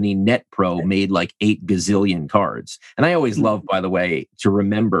this company NetPro made like 8 gazillion cards. And I always love, by the way, to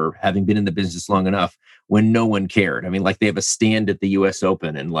remember, having been in the business long enough, when no one cared. I mean, like they have a stand at the US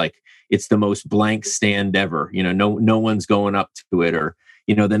Open and like it's the most blank stand ever. No one's going up to it. Or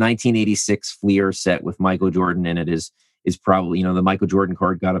the 1986 Fleer set with Michael Jordan in it is probably, the Michael Jordan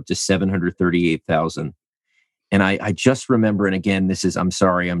card got up to 738,000. And I just remember, and again, I'm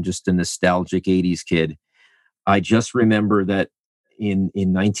sorry, I'm just a nostalgic 80s kid. I just remember that in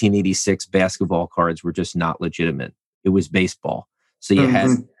 1986, basketball cards were just not legitimate. It was baseball. So you had,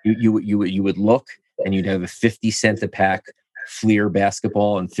 you would look and you'd have a 50 cent a pack Fleer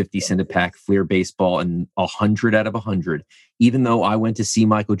basketball and 50 cent a pack Fleer baseball, and 100 out of 100. Even though I went to see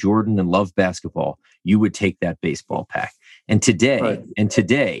Michael Jordan and loved basketball, you would take that baseball pack. And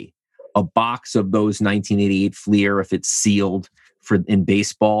today, a box of those 1988 Fleer, if it's sealed in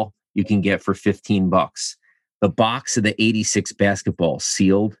baseball, you can get for $15. The box of the 86 basketball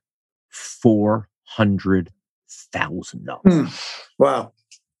sealed, $400. Wow.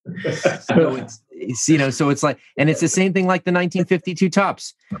 So so it's like, and it's the same thing like the 1952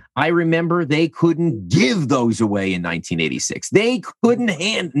 tops. I remember they couldn't give those away in 1986. They couldn't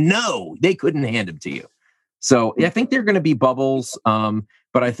hand them to you. So I think they're going to be bubbles.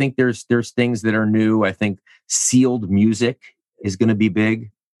 But I think there's things that are new. I think sealed music is going to be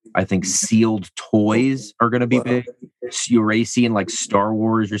big. I think sealed toys are going to be big. You're already seeing like Star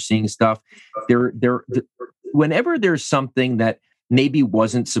Wars. You're seeing stuff. Whenever there's something that maybe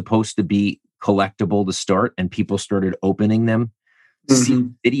wasn't supposed to be collectible to start, and people started opening them.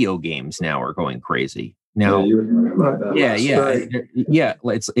 Video games now are going crazy. Now,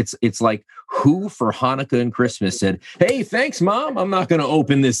 it's like who for Hanukkah and Christmas said, "Hey, thanks, Mom. I'm not going to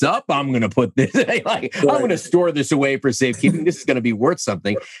open this up. I'm going to put this I'm going to store this away for safekeeping. This is going to be worth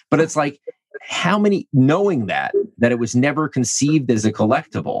something." But it's like, how many knowing that it was never conceived as a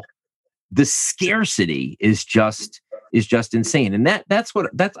collectible, the scarcity is just insane. And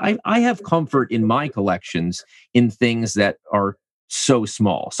I have comfort in my collections in things that are so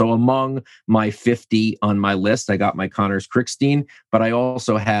small. So among my 50 on my list, I got my Connors Krickstein, but I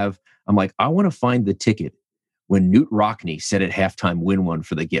also I'm like, I want to find the ticket when Newt Rockne said at halftime, "Win one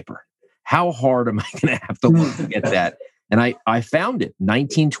for the Gipper." How hard am I going to have to look to get that? And I found it,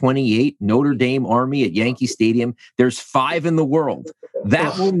 1928 Notre Dame Army at Yankee Stadium. There's 5 in the world.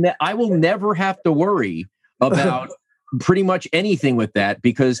 I will never have to worry about pretty much anything with that,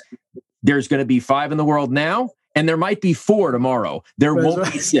 because there's going to be 5 in the world now, and there might be 4 tomorrow. There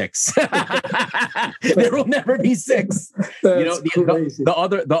won't be 6. There will never be 6.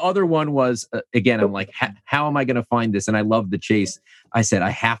 The other one was again. I'm like, how am I going to find this? And I love the chase. I said, I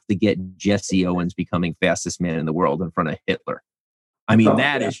have to get Jesse Owens becoming fastest man in the world in front of Hitler. I mean,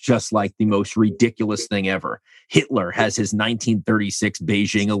 that is just like the most ridiculous thing ever. Hitler has his 1936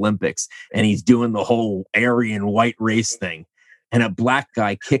 Beijing Olympics, and he's doing the whole Aryan white race thing. And a black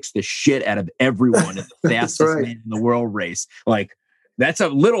guy kicks the shit out of everyone in the fastest man in the world race. Like, that's a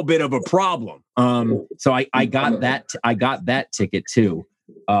little bit of a problem. So I got that ticket too.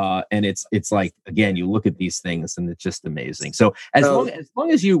 And it's like, again, you look at these things and it's just amazing. So as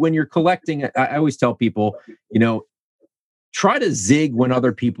long as when you're collecting, I always tell people, try to zig when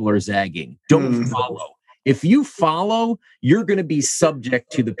other people are zagging. Don't follow. If you follow, you're going to be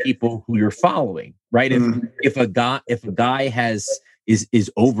subject to the people who you're following, right? If a guy is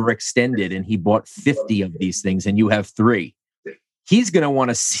overextended and he bought 50 of these things and you have 3, he's going to want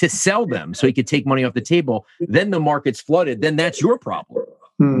to sell them so he could take money off the table. Then the market's flooded. Then that's your problem.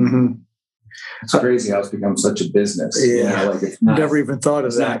 It's crazy how it's become such a business. Yeah, never even thought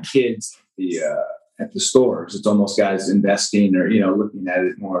of that. It's not kids at the stores. It's almost guys investing or looking at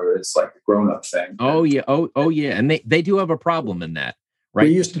it more. It's like a grown-up thing. Oh yeah, and they do have a problem in that, right?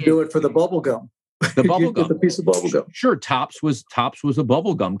 We used to do it for the bubble gum. The bubble gum, the piece of bubble gum. Sure, Tops was a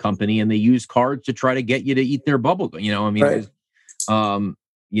bubble gum company, and they used cards to try to get you to eat their bubble gum. Right. But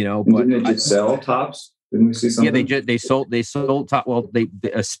didn't they just sell Tops? Didn't we see something? Yeah, they sold Top. Well, a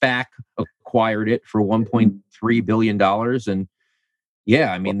SPAC acquired it for $1.3 billion, and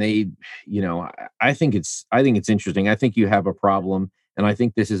yeah, I mean I think it's interesting. I think you have a problem, and I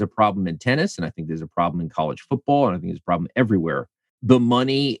think this is a problem in tennis, and I think there's a problem in college football, and I think there's a problem everywhere. The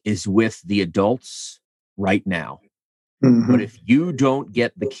money is with the adults right now, but if you don't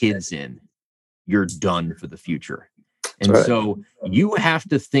get the kids in, you're done for the future. And so you have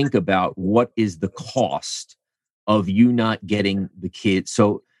to think about what is the cost of you not getting the kids.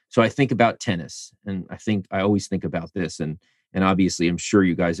 So I think about tennis, and I always think about this, and obviously I'm sure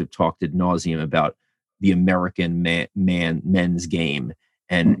you guys have talked ad nauseum about the American men's game,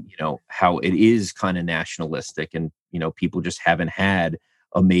 and how it is kind of nationalistic, and people just haven't had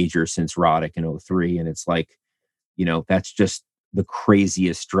a major since Roddick in 2003, and it's like that's just the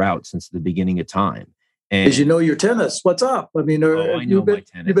craziest drought since the beginning of time. And as your tennis, what's up? I mean, you've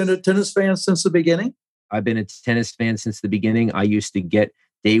been a tennis fan since the beginning? I've been a tennis fan since the beginning. I used to get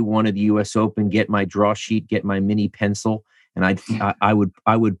day one of the U.S. Open, get my draw sheet, get my mini pencil, and I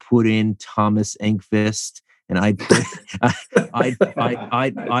would put in Thomas Engqvist, and I'd put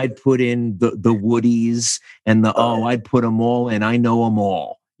in the Woodies and I'd put them all, and I know them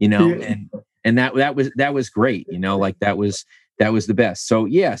all, and that was great, that was the best. So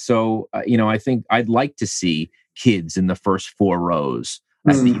yeah, I think I'd like to see kids in the first 4 rows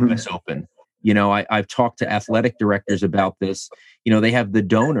at the U.S. Open. I've talked to athletic directors about this. They have the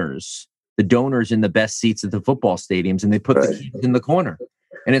donors in the best seats at the football stadiums, and they put the kids in the corner.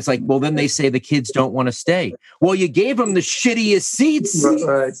 And it's like, well, then they say the kids don't want to stay. Well, you gave them the shittiest seats.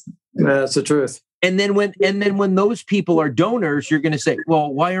 Right. That's the truth. And then when those people are donors, you're going to say,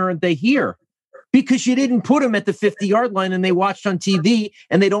 well, why aren't they here? because you didn't put them at the 50-yard line and they watched on TV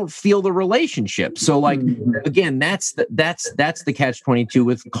and they don't feel the relationship. So like, again, that's the catch-22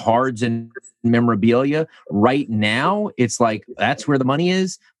 with cards and memorabilia. Right now, it's like, that's where the money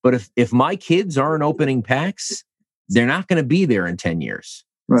is. But if my kids aren't opening packs, they're not going to be there in 10 years.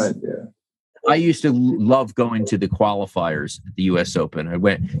 Right. Yeah. I used to love going to the qualifiers at the U.S. Open. I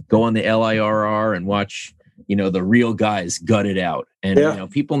go on the LIRR and watch, the real guys gut it out. And,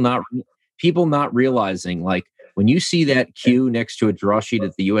 people not realizing, like, when you see that queue next to a draw sheet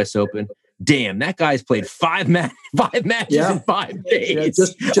at the U.S. Open, damn, that guy's played five matches in 5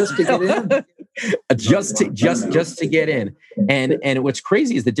 days. Just to get in. just to get in. And what's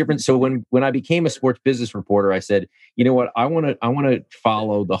crazy is the difference. So when I became a sports business reporter, I said, you know what, I want to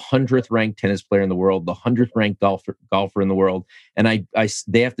follow the 100th ranked tennis player in the world, the 100th ranked golfer in the world, and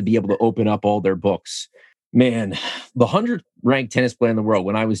they have to be able to open up all their books. Man, the 100th ranked tennis player in the world,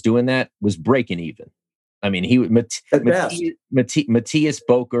 when I was doing that, was breaking even. I mean, he Matthias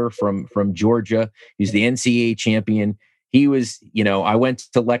Boker from Georgia. He's the NCAA champion. He was, I went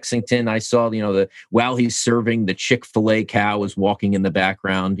to Lexington. I saw, while he's serving, the Chick-fil-A cow was walking in the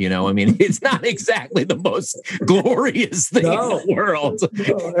background. I mean, it's not exactly the most glorious thing in the world.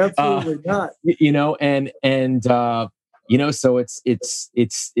 No, absolutely not. So it's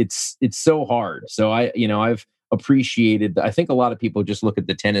so hard. So I've appreciated, I think a lot of people just look at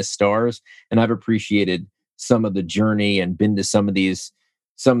the tennis stars, and I've appreciated some of the journey and been to some of these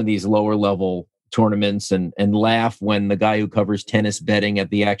lower level tournaments and laugh when the guy who covers tennis betting at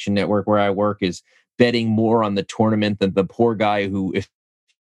the Action Network where I work is betting more on the tournament than the poor guy who, if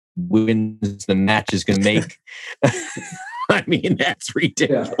wins the match, is going to make. I mean, that's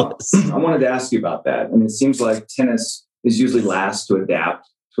ridiculous. Yeah. I wanted to ask you about that. I mean, it seems like tennis is usually last to adapt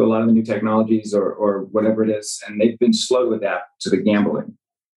to a lot of the new technologies or whatever it is, and they've been slow to adapt to the gambling.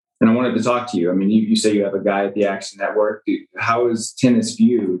 And I wanted to talk to you. I mean, you say you have a guy at the Action Network. How is tennis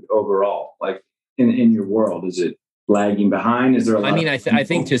viewed overall? Like in your world, is it lagging behind? Is there a lot? I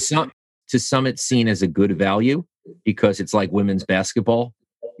think to some it's seen as a good value because it's like women's basketball.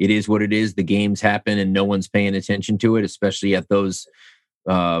 It is what it is. The games happen and no one's paying attention to it, especially at those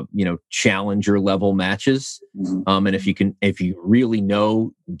challenger level matches. And if you really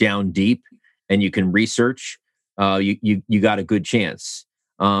know down deep and you can research, you got a good chance.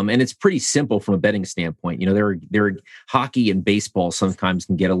 And it's pretty simple from a betting standpoint. There are hockey and baseball sometimes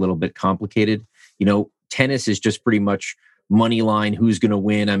can get a little bit complicated. Tennis is just pretty much money line, who's going to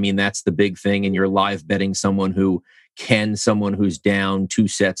win. I mean, that's the big thing. And you're live betting someone who's down 2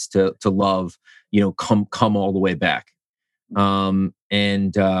 sets to love, come all the way back. But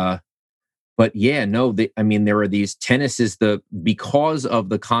yeah, no, there are these tennis is because of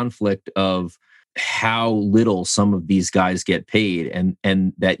the conflict of how little some of these guys get paid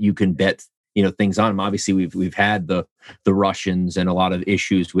and that you can bet, things on them. Obviously we've had the Russians and a lot of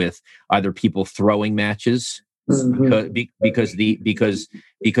issues with either people throwing matches because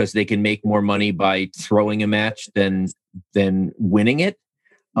they can make more money by throwing a match than winning it.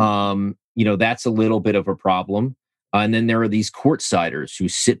 That's a little bit of a problem. And then there are these courtsiders who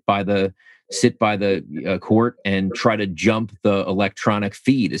sit by the court and try to jump the electronic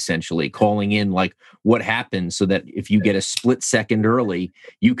feed, essentially calling in like what happens so that if you get a split second early,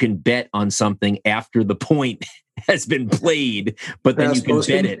 you can bet on something after the point has been played, but then you can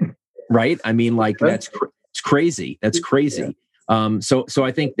bet it, right? I mean, like it's crazy. That's crazy. So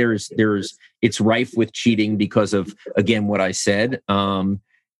I think it's rife with cheating because of, again, what I said. But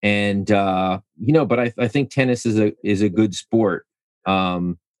I think tennis is a good sport.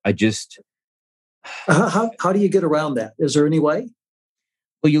 How do you get around that? Is there any way?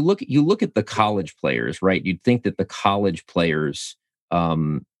 Well, you look at the college players, right? You'd think that the college players,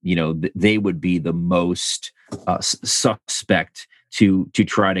 they would be the most suspect to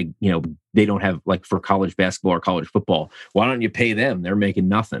try to, they don't have, like, for college basketball or college football. Why don't you pay them? They're making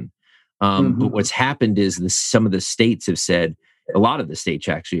nothing. But what's happened is some of the states have said, a lot of the states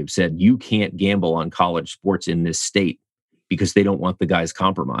actually have said, you can't gamble on college sports in this state because they don't want the guys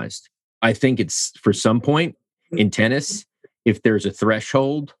compromised. I think it's for some point in tennis, if there's a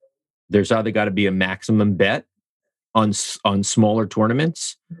threshold, there's either got to be a maximum bet on smaller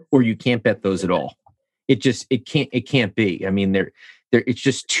tournaments, or you can't bet those at all. It can't be. I mean, it's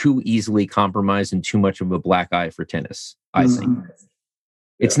just too easily compromised and too much of a black eye for tennis, I think.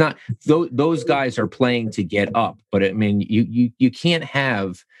 It's not, those guys are playing to get up, but I mean, you can't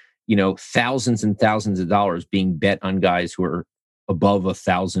have, thousands and thousands of dollars being bet on guys who are above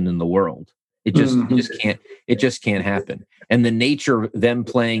 1,000 in the world. It just can't happen. And the nature of them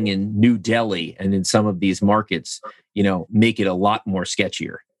playing in New Delhi and in some of these markets, make it a lot more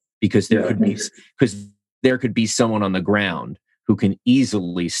sketchier. because there could be someone on the ground who can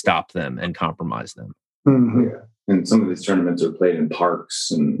easily stop them and compromise them. Mhm. Yeah. And some of these tournaments are played in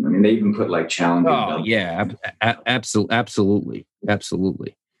parks, and I mean, they even put like challenging. Oh yeah, absolutely.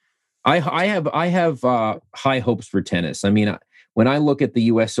 I have high hopes for tennis. I mean, when I look at the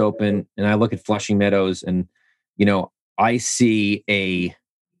U.S. Open and I look at Flushing Meadows, and I see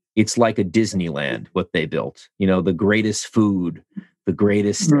it's like a Disneyland what they built. The greatest food, the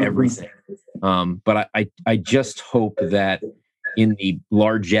greatest everything. But I just hope that in the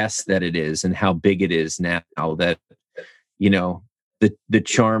largesse that it is and how big it is now, that the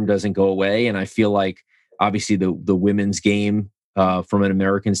charm doesn't go away. And I feel like obviously the women's game from an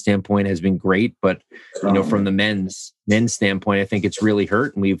American standpoint has been great, but from the men's standpoint, I think it's really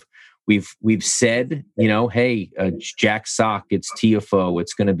hurt. And we've said, hey, Jack Sock, it's Tiafoe,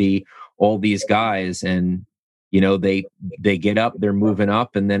 it's going to be all these guys, and they get up, they're moving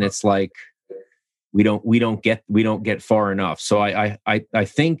up, and then it's like we don't get far enough. So I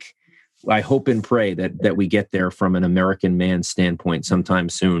think, I hope and pray that we get there from an American man's standpoint sometime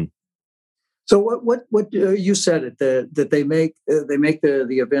soon. So what you said it that they make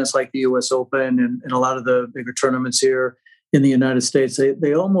the events like the U.S. Open and a lot of the bigger tournaments here in the United States,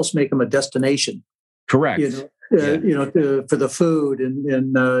 they almost make them a destination. Correct. For the food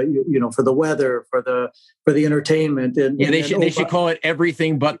and for the weather, for the entertainment, and they should call it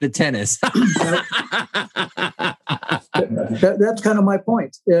everything but the tennis. That's kind of my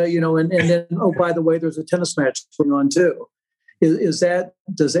point. And then by the way, there's a tennis match going on too. Is that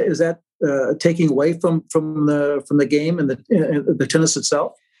taking away from the game and the tennis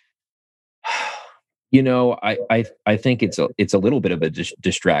itself? I think it's a little bit of a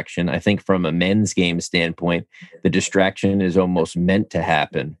distraction. I think from a men's game standpoint, the distraction is almost meant to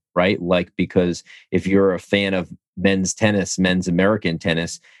happen, right? Like, because if you're a fan of men's tennis, men's American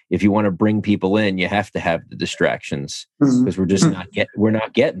tennis, if you want to bring people in, you have to have the distractions, because we're just not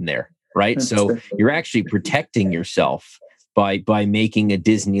getting there, right? So you're actually protecting yourself by making a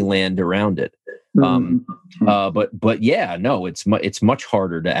Disneyland around it. But yeah, no, it's much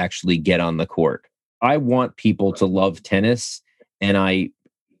harder to actually get on the court. I want people to love tennis, and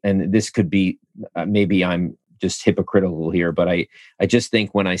this could be, maybe I'm just hypocritical here, but I just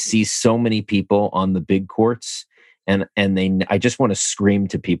think when I see so many people on the big courts, and I just want to scream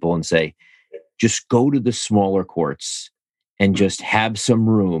to people and say, just go to the smaller courts and just have some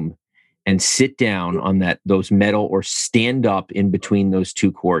room and sit down on those metal, or stand up in between those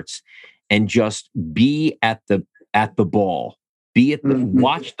two courts and just be at the ball,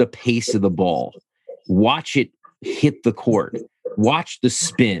 watch the pace of the ball. Watch it hit the court. Watch the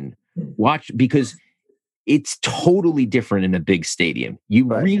spin. Because it's totally different in a big stadium. You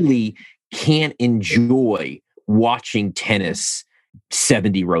really can't enjoy watching tennis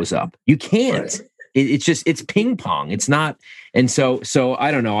 70 rows up. You can't. Right. It's ping pong. It's not. And so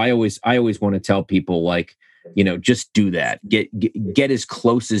I don't know. I always want to tell people, like, just do that. Get as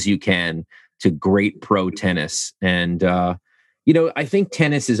close as you can to great pro tennis. And I think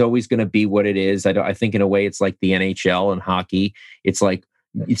tennis is always going to be what it is. I think in a way it's like the NHL and hockey. It's like,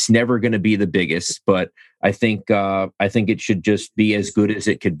 it's never going to be the biggest, but I think it should just be as good as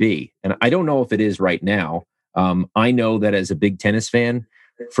it could be. And I don't know if it is right now. I know that as a big tennis fan,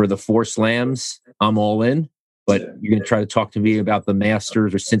 for the 4 slams, I'm all in. But you're going to try to talk to me about the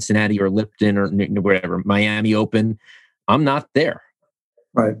Masters or Cincinnati or Lipton or whatever, Miami Open, I'm not there.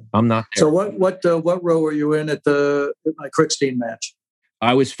 Right. I'm not there. So what row were you in at my Krickstein match?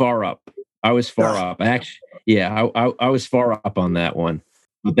 I was far up. I was far up on that one.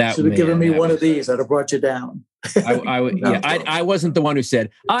 That should have given me one of these. I'd have brought you down. I wasn't the one who said,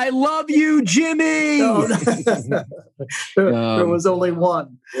 "I love you, Jimmy." No. There was only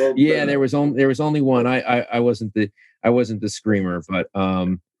one. Yeah, there was only one. I wasn't the screamer, but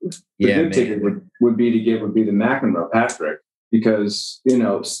the good ticket would be the McEnroe Patrick, because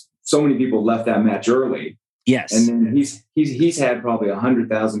so many people left that match early. Yes, and then he's had probably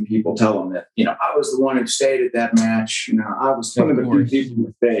 100,000 people tell him that I was the one who stayed at that match. I was one of the few people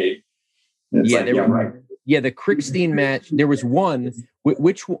who stayed. Right. Yeah, the Krickstein match. There was one.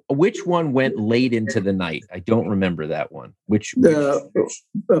 Which one went late into the night? I don't remember that one.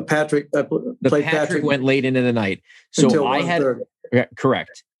 Patrick. Patrick went late into the night. So I had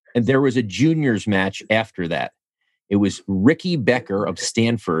correct, and there was a juniors match after that. It was Ricky Becker of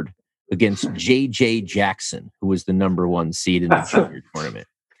Stanford against J.J. Jackson, who was the number 1 seed in the junior tournament.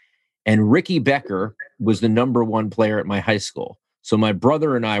 And Ricky Becker was the number 1 player at my high school. So my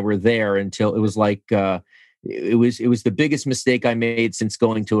brother and I were there until it was like it was the biggest mistake I made since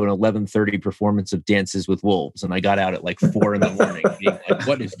going to an 11:30 performance of Dances with Wolves, and I got out at like 4 a.m, being like,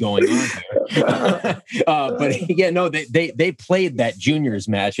 "What is going on here?" But yeah, no, they played that juniors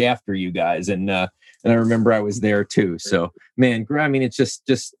match after you guys, and I remember I was there too. So man, I mean, it's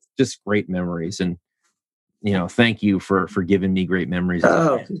just great memories, and thank you for giving me great memories.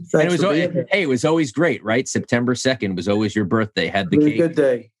 Oh, and it was always great, right? September 2nd was always your birthday. Had the cake. Good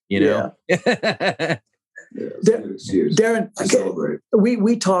day. Yeah. Darren,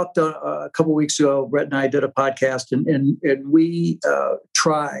 we talked a couple of weeks ago. Brett and I did a podcast, and we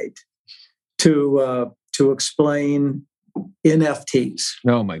tried to explain NFTs.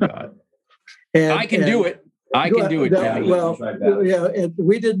 Oh my God! I can do it. I can do it. Well, yeah, and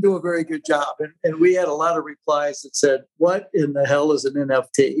we didn't do a very good job, and we had a lot of replies that said, "What in the hell is an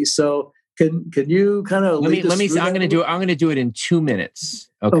NFT?" So can you kind of let me? I'm going to do it in 2 minutes.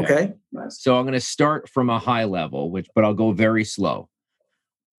 Okay. So I'm going to start from a high level, but I'll go very slow.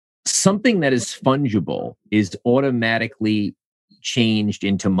 Something that is fungible is automatically changed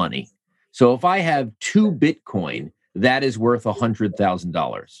into money. So if I have 2 Bitcoin, that is worth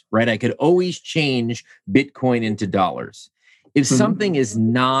 $100,000, right? I could always change Bitcoin into dollars. If something is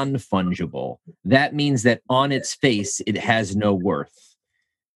non-fungible, that means that on its face, it has no worth.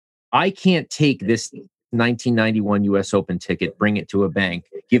 I can't take this 1991 US Open ticket, bring it to a bank,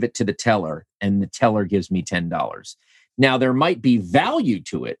 give it to the teller, and the teller gives me $10. Now, there might be value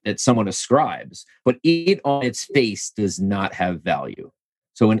to it that someone ascribes, but it on its face does not have value.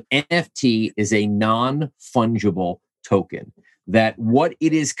 So an NFT is a non-fungible token that what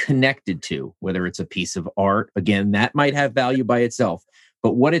it is connected to, whether it's a piece of art, again, that might have value by itself,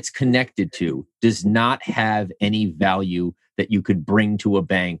 but what it's connected to does not have any value that you could bring to a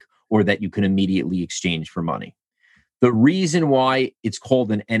bank or that you can immediately exchange for money. The reason why it's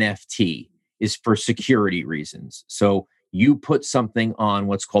called an NFT is for security reasons. So you put something on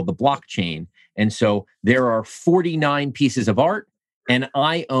what's called the blockchain. And so there are 49 pieces of art, and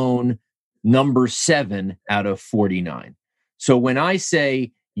I own number 7 out of 49. So when I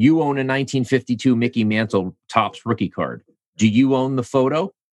say you own a 1952 Mickey Mantle Topps rookie card, do you own the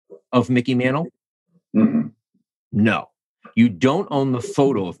photo of Mickey Mantle? Mm-hmm. No. You don't own the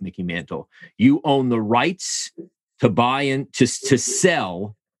photo of Mickey Mantle. You own the rights to buy and to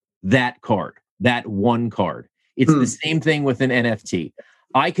sell that card, that one card. It's the same thing with an NFT.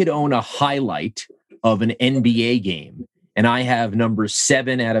 I could own a highlight of an NBA game, and I have number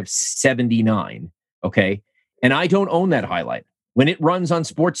 7 out of 79, okay? And I don't own that highlight. When it runs on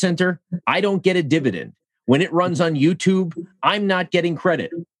SportsCenter, I don't get a dividend. When it runs on YouTube, I'm not getting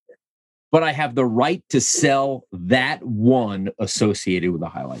credit. But I have the right to sell that one associated with the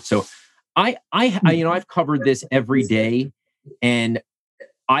highlight. So I've covered this every day, and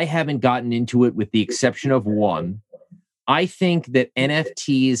I haven't gotten into it with the exception of one. I think that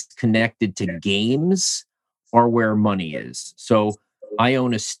NFTs connected to games are where money is. So I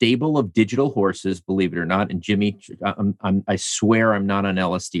own a stable of digital horses, believe it or not. And Jimmy, I swear I'm not on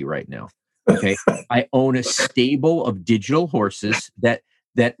LSD right now. Okay. I own a stable of digital horses that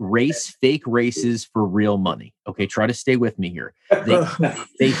race fake races for real money. Okay, try to stay with me here.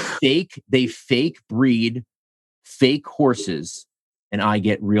 They fake breed fake horses, and I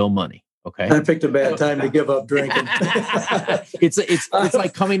get real money. Okay, I picked a bad time to give up drinking. it's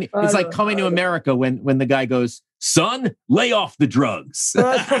like coming to America when the guy goes, "Son, lay off the drugs."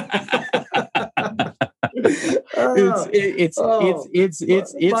 It's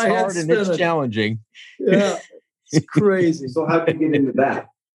hard and it's challenging. Yeah. It's crazy. So how did you get into that?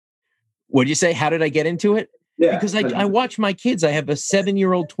 What'd you say? How did I get into it? Yeah. Because I watch my kids. I have a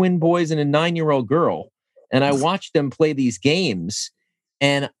 7-year-old twin boys and a 9-year-old girl. And I watch them play these games.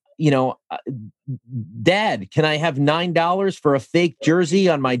 And, Dad, can I have $9 for a fake jersey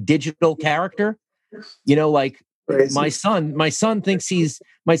on my digital character? Crazy. My son thinks he's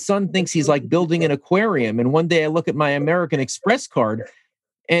like building an aquarium. And one day I look at my American Express card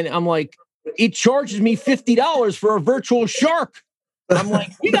and I'm like, it charges me $50 for a virtual shark. I'm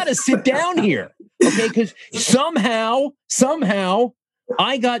like, we got to sit down here. Okay. Because somehow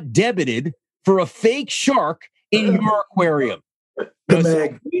I got debited for a fake shark in your aquarium.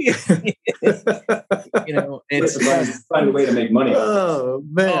 It's find a way to make money. Oh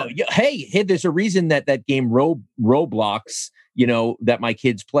man! Hey, there's a reason that game Roblox, that my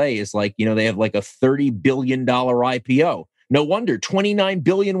kids play is like, they have like a $30 billion IPO. No wonder 29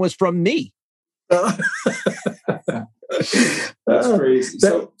 billion was from me. That's crazy.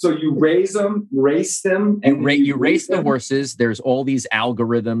 So you race them, and you race the horses. There's all these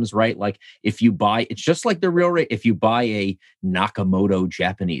algorithms, right? Like if you buy, it's just like the real race. If you buy a Nakamoto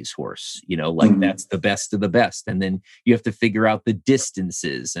Japanese horse, that's the best of the best, and then you have to figure out the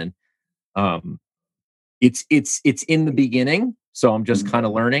distances, and it's in the beginning. So I'm just kind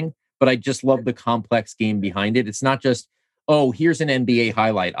of learning, but I just love the complex game behind it. It's not just, oh, here's an NBA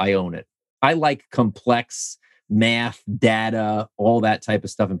highlight, I own it. I like complex math, data, all that type of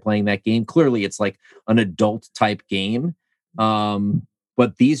stuff, and playing that game. Clearly, it's like an adult type game.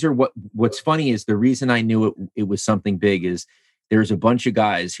 But these are what's funny is the reason I knew it was something big is there's a bunch of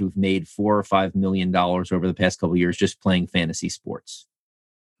guys who've made $4 or $5 million over the past couple of years just playing fantasy sports.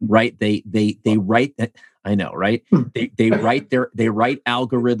 Right? They write that. I know, right? They write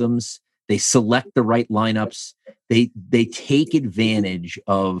algorithms. They select the right lineups. They take advantage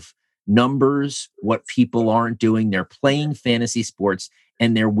of numbers, what people aren't doing. They're playing fantasy sports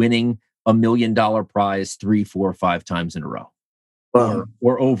and they're winning $1 million prize 3, 4, 5 times in a row. Wow.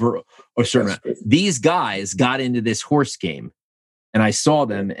 Or over a certain amount. These guys got into this horse game and I saw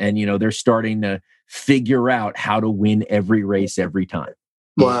them and, they're starting to figure out how to win every race every time.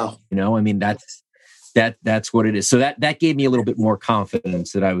 Wow. That's what it is. So that gave me a little bit more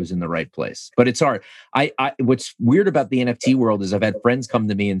confidence that I was in the right place. But it's hard. I what's weird about the NFT world is I've had friends come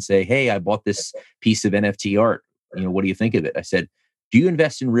to me and say, "Hey, I bought this piece of NFT art. What do you think of it?" I said, "Do you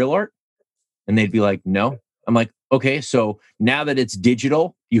invest in real art?" And they'd be like, "No." I'm like, "Okay, so now that it's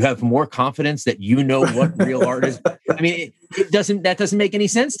digital, you have more confidence that you know what real art is." I mean, that doesn't make any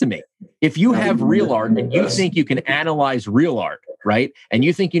sense to me. If you have real art and you think you can analyze real art, right? And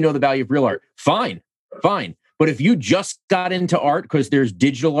you think you know the value of real art, fine. But if you just got into art because there's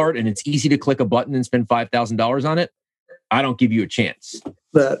digital art and it's easy to click a button and spend $5,000 on it, I don't give you a chance.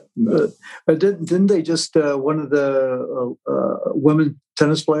 Didn't they just one of the women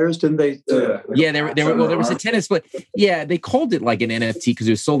tennis players? Didn't they? Yeah, there was a tennis player. Yeah, they called it like an NFT because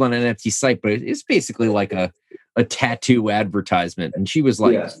it was sold on an NFT site, but it's basically like a tattoo advertisement. And she was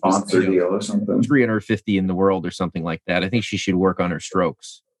like sponsor deal or something. 350 in the world or something like that. I think she should work on her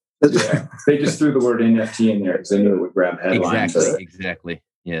strokes. Yeah, they just threw the word NFT in there because they knew it would grab headlines. Exactly.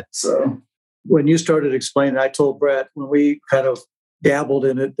 Yeah. So when you started explaining, I told Brett when we kind of dabbled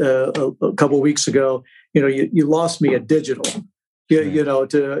in it a couple of weeks ago. You lost me at digital.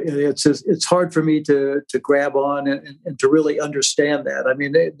 It's hard for me to grab on and to really understand that. I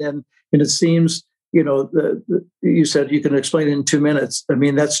mean, and it seems you said you can explain it in 2 minutes. I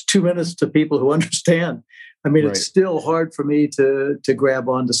mean, that's 2 minutes to people who understand. I mean, It's still hard for me to grab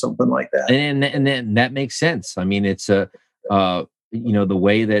onto something like that. And then that makes sense. I mean, it's the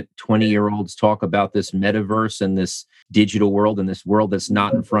way that 20-year-olds talk about this metaverse and this digital world and this world that's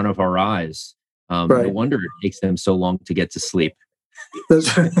not in front of our eyes. No wonder it takes them so long to get to sleep.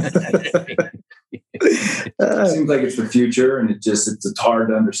 That's right. It seems like it's the future, and it's hard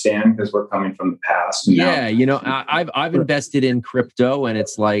to understand because we're coming from the past. I've invested in crypto, and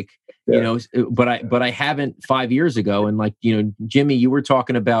it's like but I haven't 5 years ago. And like Jimmy, you were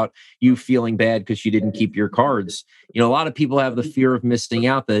talking about you feeling bad because you didn't keep your cards. A lot of people have the fear of missing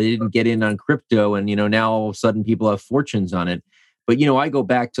out that they didn't get in on crypto, and now all of a sudden people have fortunes on it. But, I go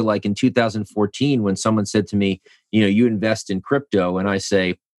back to like in 2014 when someone said to me, you invest in crypto. And I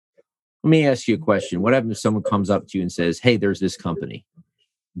say, let me ask you a question. What happens if someone comes up to you and says, hey, there's this company.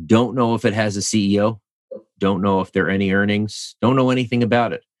 Don't know if it has a CEO. Don't know if there are any earnings. Don't know anything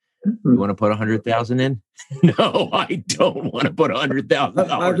about it. You want to put 100,000 in? No, I don't want to put $100,000.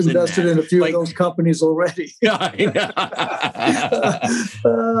 I've invested in a few of those companies already.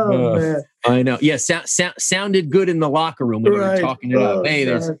 Oh man, I know. Yeah, sounded good in the locker room when we were talking it up. Hey,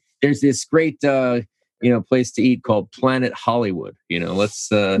 there's this great place to eat called Planet Hollywood. Let's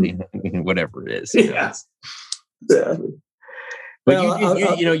whatever it is. Yes. Yeah. But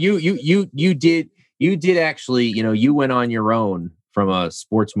you did actually. You went on your own. From a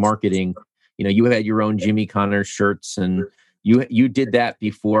sports marketing, you had your own Jimmy Connors shirts, and you did that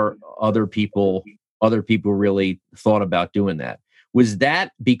before other people really thought about doing that. Was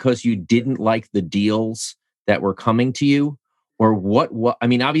that because you didn't like the deals that were coming to you, or what? I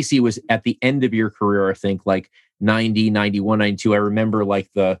mean, obviously it was at the end of your career. I think like 90, 91, 92. I remember like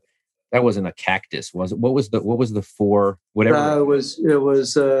that wasn't a cactus, was it? What was the four? Whatever. It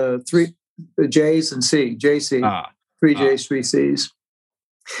was 3 J's and C. JC. 3 J's, 3 C's.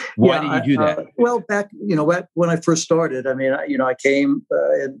 Why did you do that? Well, back, when I first started, I mean, I came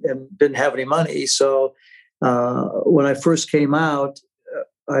and didn't have any money. So when I first came out,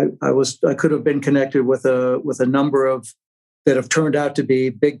 I could have been connected with a number of that have turned out to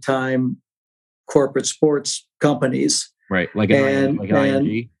be big time corporate sports companies. Right, like an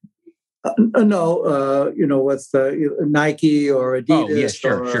ING. No, with Nike or Adidas. Oh, yeah,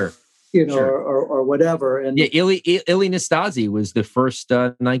 sure. Or whatever. And yeah, Ili Nastase was the first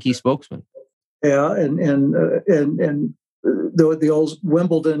Nike spokesman. Yeah, and the old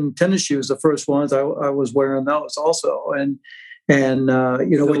Wimbledon tennis shoes, the first ones, I was wearing those also, and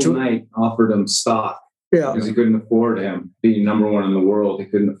Phil Knight offered him stock. Yeah, because he couldn't afford him being number one in the world. He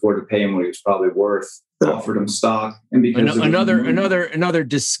couldn't afford to pay him what he was probably worth. Offered him stock, and because another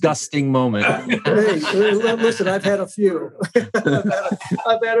disgusting moment. Hey, listen, I've had a few.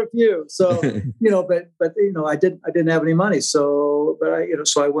 I've had a few. So but I didn't have any money. So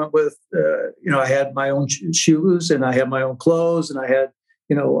I went with I had my own shoes, and I had my own clothes, and I had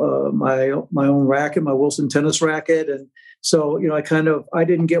my own racket, my Wilson tennis racket, and so I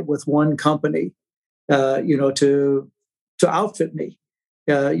didn't get with one company. To outfit me,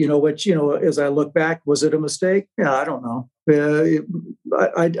 which, as I look back, was it a mistake? Yeah, I don't know.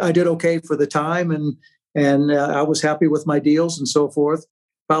 I did okay for the time, and I was happy with my deals and so forth.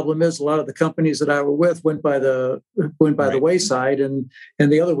 Problem is, a lot of the companies that I were with went by the wayside, and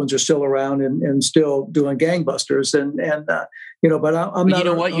the other ones are still around and still doing gangbusters. But I'm not. You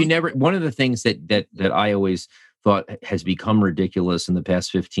know what? One of the things that I always thought has become ridiculous in the past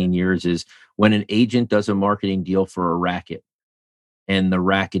 15 years is when an agent does a marketing deal for a racket and the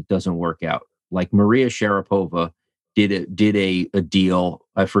racket doesn't work out. Like Maria Sharapova did a deal.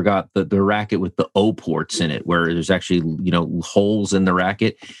 I forgot the racket with the O ports in it, where there's actually holes in the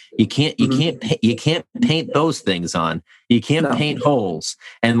racket. You can't paint those things on. You can't paint holes.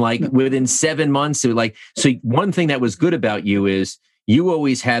 And within 7 months, so one thing that was good about you is you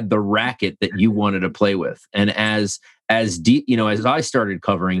always had the racket that you wanted to play with. And as I started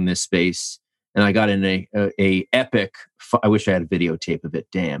covering this space, and I got in a epic. I wish I had a videotape of it.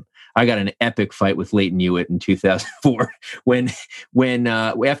 Damn, I got an epic fight with Leighton Hewitt in 2004 when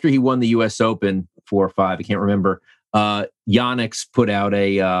after he won the U.S. Open 4 or 5, I can't remember. Yonex put out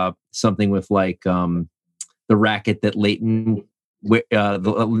a something with the racket that Leighton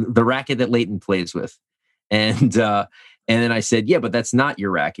the racket that Leighton plays with, and then I said, yeah, but that's not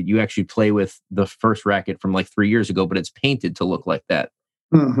your racket. You actually play with the first racket from 3 years ago, but it's painted to look like that.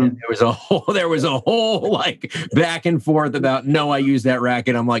 Mm-hmm. And there was a whole back and forth about, no, I use that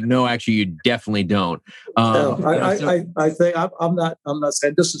racket. I'm like, no, actually, you definitely don't. I think I'm not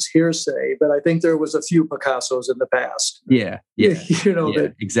saying this is hearsay, but I think there was a few Picassos in the past. Yeah.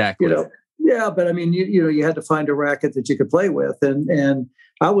 Exactly. Yeah, but I mean, you had to find a racket that you could play with, and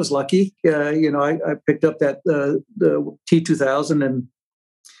I was lucky. I picked up that the T2000, and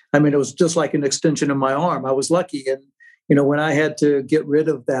I mean, it was just like an extension of my arm. I was lucky, and when I had to get rid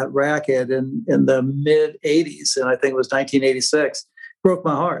of that racket in the mid '80s, and I think it was 1986, broke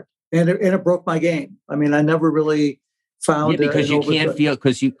my heart, and it broke my game. I mean, I never really found because you can't feel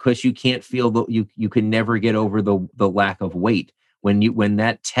you can't feel you can never get over the lack of weight when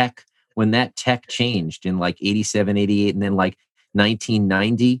that tech changed in 87, 88, and then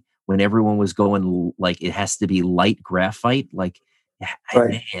 1990, when everyone was going it has to be light graphite.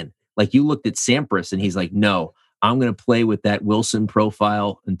 Man, you looked at Sampras and he's like, no, I'm going to play with that Wilson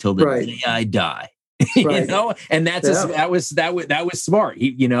profile until the day I die. And that was smart.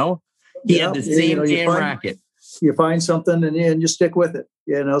 He had the same damn racket. You find something and you stick with it.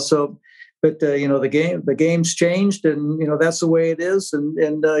 So. But the game's changed, and that's the way it is. And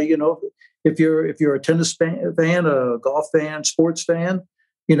if you're a tennis fan, a golf fan, sports fan,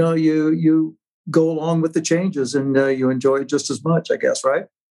 you go along with the changes, and you enjoy it just as much, I guess, right?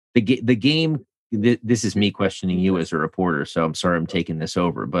 The game. This is me questioning you as a reporter, so I'm sorry I'm taking this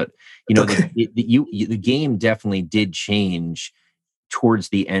over. But the game definitely did change towards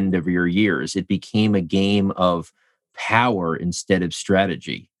the end of your years. It became a game of power instead of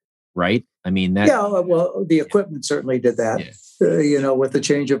strategy. Right? I mean, well, the equipment certainly did that. Yeah. With the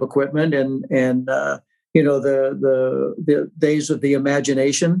change of equipment and the days of the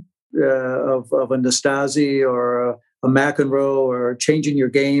imagination of a Nastase or a McEnroe, or changing your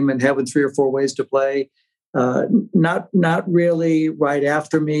game and having 3 or 4 ways to play. Not really right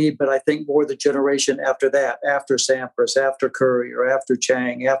after me, but I think more the generation after that, after Sampras, after Curry, or after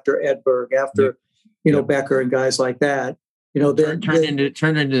Chang, after Edberg, after Becker and guys like that. Turned into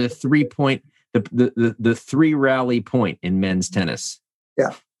the 3-point, the 3 rally point in men's tennis.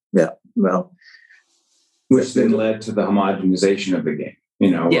 Yeah. Well, which then led to the homogenization of the game.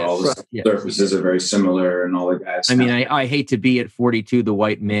 All the surfaces are very similar, and all the guys. I mean, I hate to be at 42, the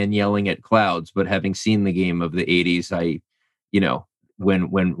white man yelling at clouds, but having seen the game of the '80s,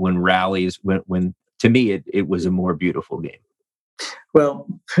 when rallies, when to me it was a more beautiful game. Well,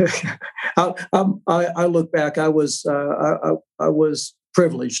 I look back. I was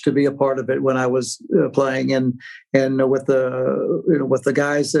privileged to be a part of it when I was playing, and with the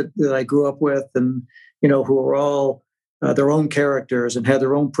guys that I grew up with, and who were all their own characters and had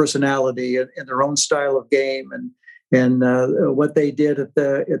their own personality and their own style of game, and what they did at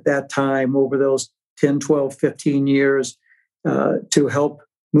that time over those 10, 12, 15 years to help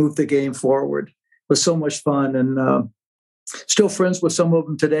move the game forward was so much fun. And still friends with some of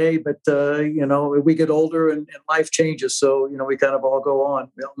them today, but we get older and life changes, so we kind of all go on,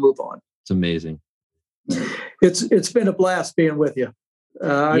 we all move on. It's amazing. It's been a blast being with you.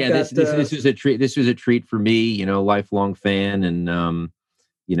 This was a treat. This was a treat for me, lifelong fan, and I'm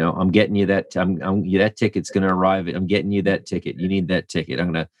getting you that. That ticket's going to arrive. I'm getting you that ticket. You need that ticket.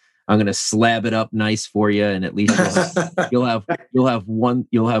 I'm gonna slab it up nice for you, and at least you'll have one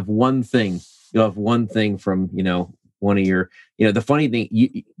thing. You'll have one thing from one of your. The funny thing,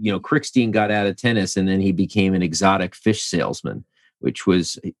 Krickstein got out of tennis, and then he became an exotic fish salesman, which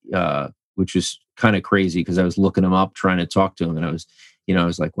was kind of crazy because I was looking him up, trying to talk to him, and I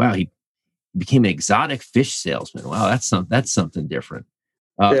was like, wow, he became an exotic fish salesman. Wow, that's something different.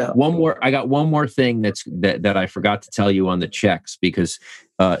 I got one more thing that I forgot to tell you on the checks because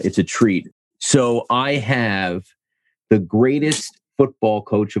it's a treat. So I have the greatest football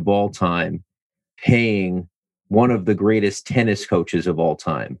coach of all time paying one of the greatest tennis coaches of all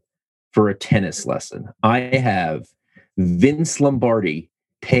time for a tennis lesson. I have Vince Lombardi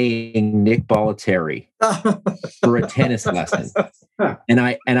paying Nick Bollettieri for a tennis lesson. And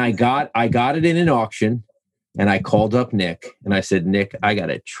I got it in an auction, and I called up Nick and I said, Nick, I got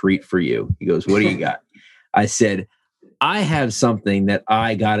a treat for you. He goes, what do you got? I said, I have something that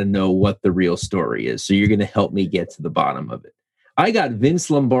I got to know what the real story is. So you're going to help me get to the bottom of it. I got Vince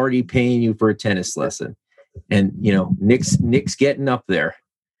Lombardi paying you for a tennis lesson. And, Nick's getting up there,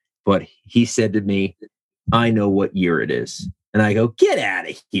 but he said to me, I know what year it is. And I go, get out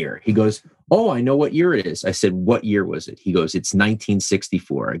of here. He goes, oh, I know what year it is. I said, what year was it? He goes, it's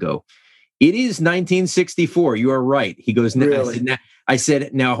 1964. I go, it is 1964. You are right. He goes, really? I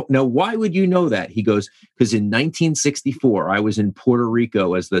said, now, why would you know that? He goes, because in 1964, I was in Puerto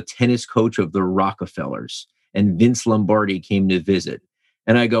Rico as the tennis coach of the Rockefellers, and Vince Lombardi came to visit.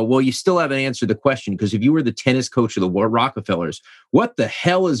 And I go, well, you still haven't answered the question, because if you were the tennis coach of the Rockefellers, what the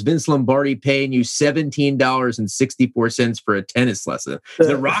hell is Vince Lombardi paying you $17.64 for a tennis lesson?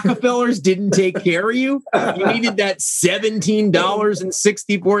 The Rockefellers didn't take care of you? You needed that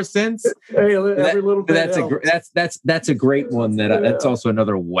 $17.64? Hey, every little bit that's a great one. That's also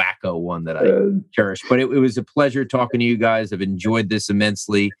another wacko one that I cherish. But it was a pleasure talking to you guys. I've enjoyed this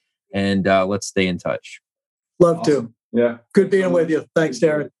immensely, and let's stay in touch. Love to. Yeah. Good being with you. Thanks,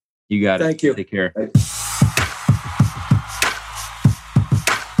 Darren. You got it. Thank you. Take care.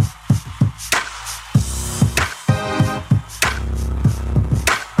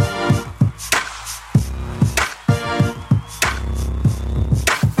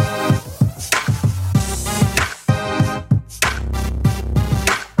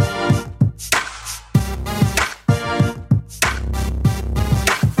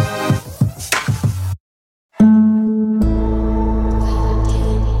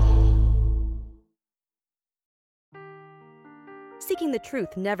 Seeking the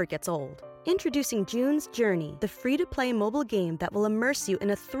truth never gets old. Introducing June's Journey, the free-to-play mobile game that will immerse you in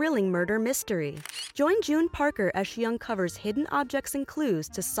a thrilling murder mystery. Join June Parker as she uncovers hidden objects and clues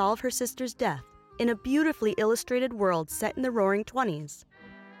to solve her sister's death in a beautifully illustrated world set in the Roaring '20s.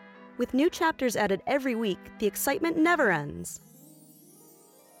 With new chapters added every week, the excitement never ends.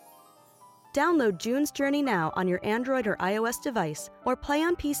 Download June's Journey now on your Android or iOS device, or play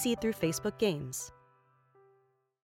on PC through Facebook Games.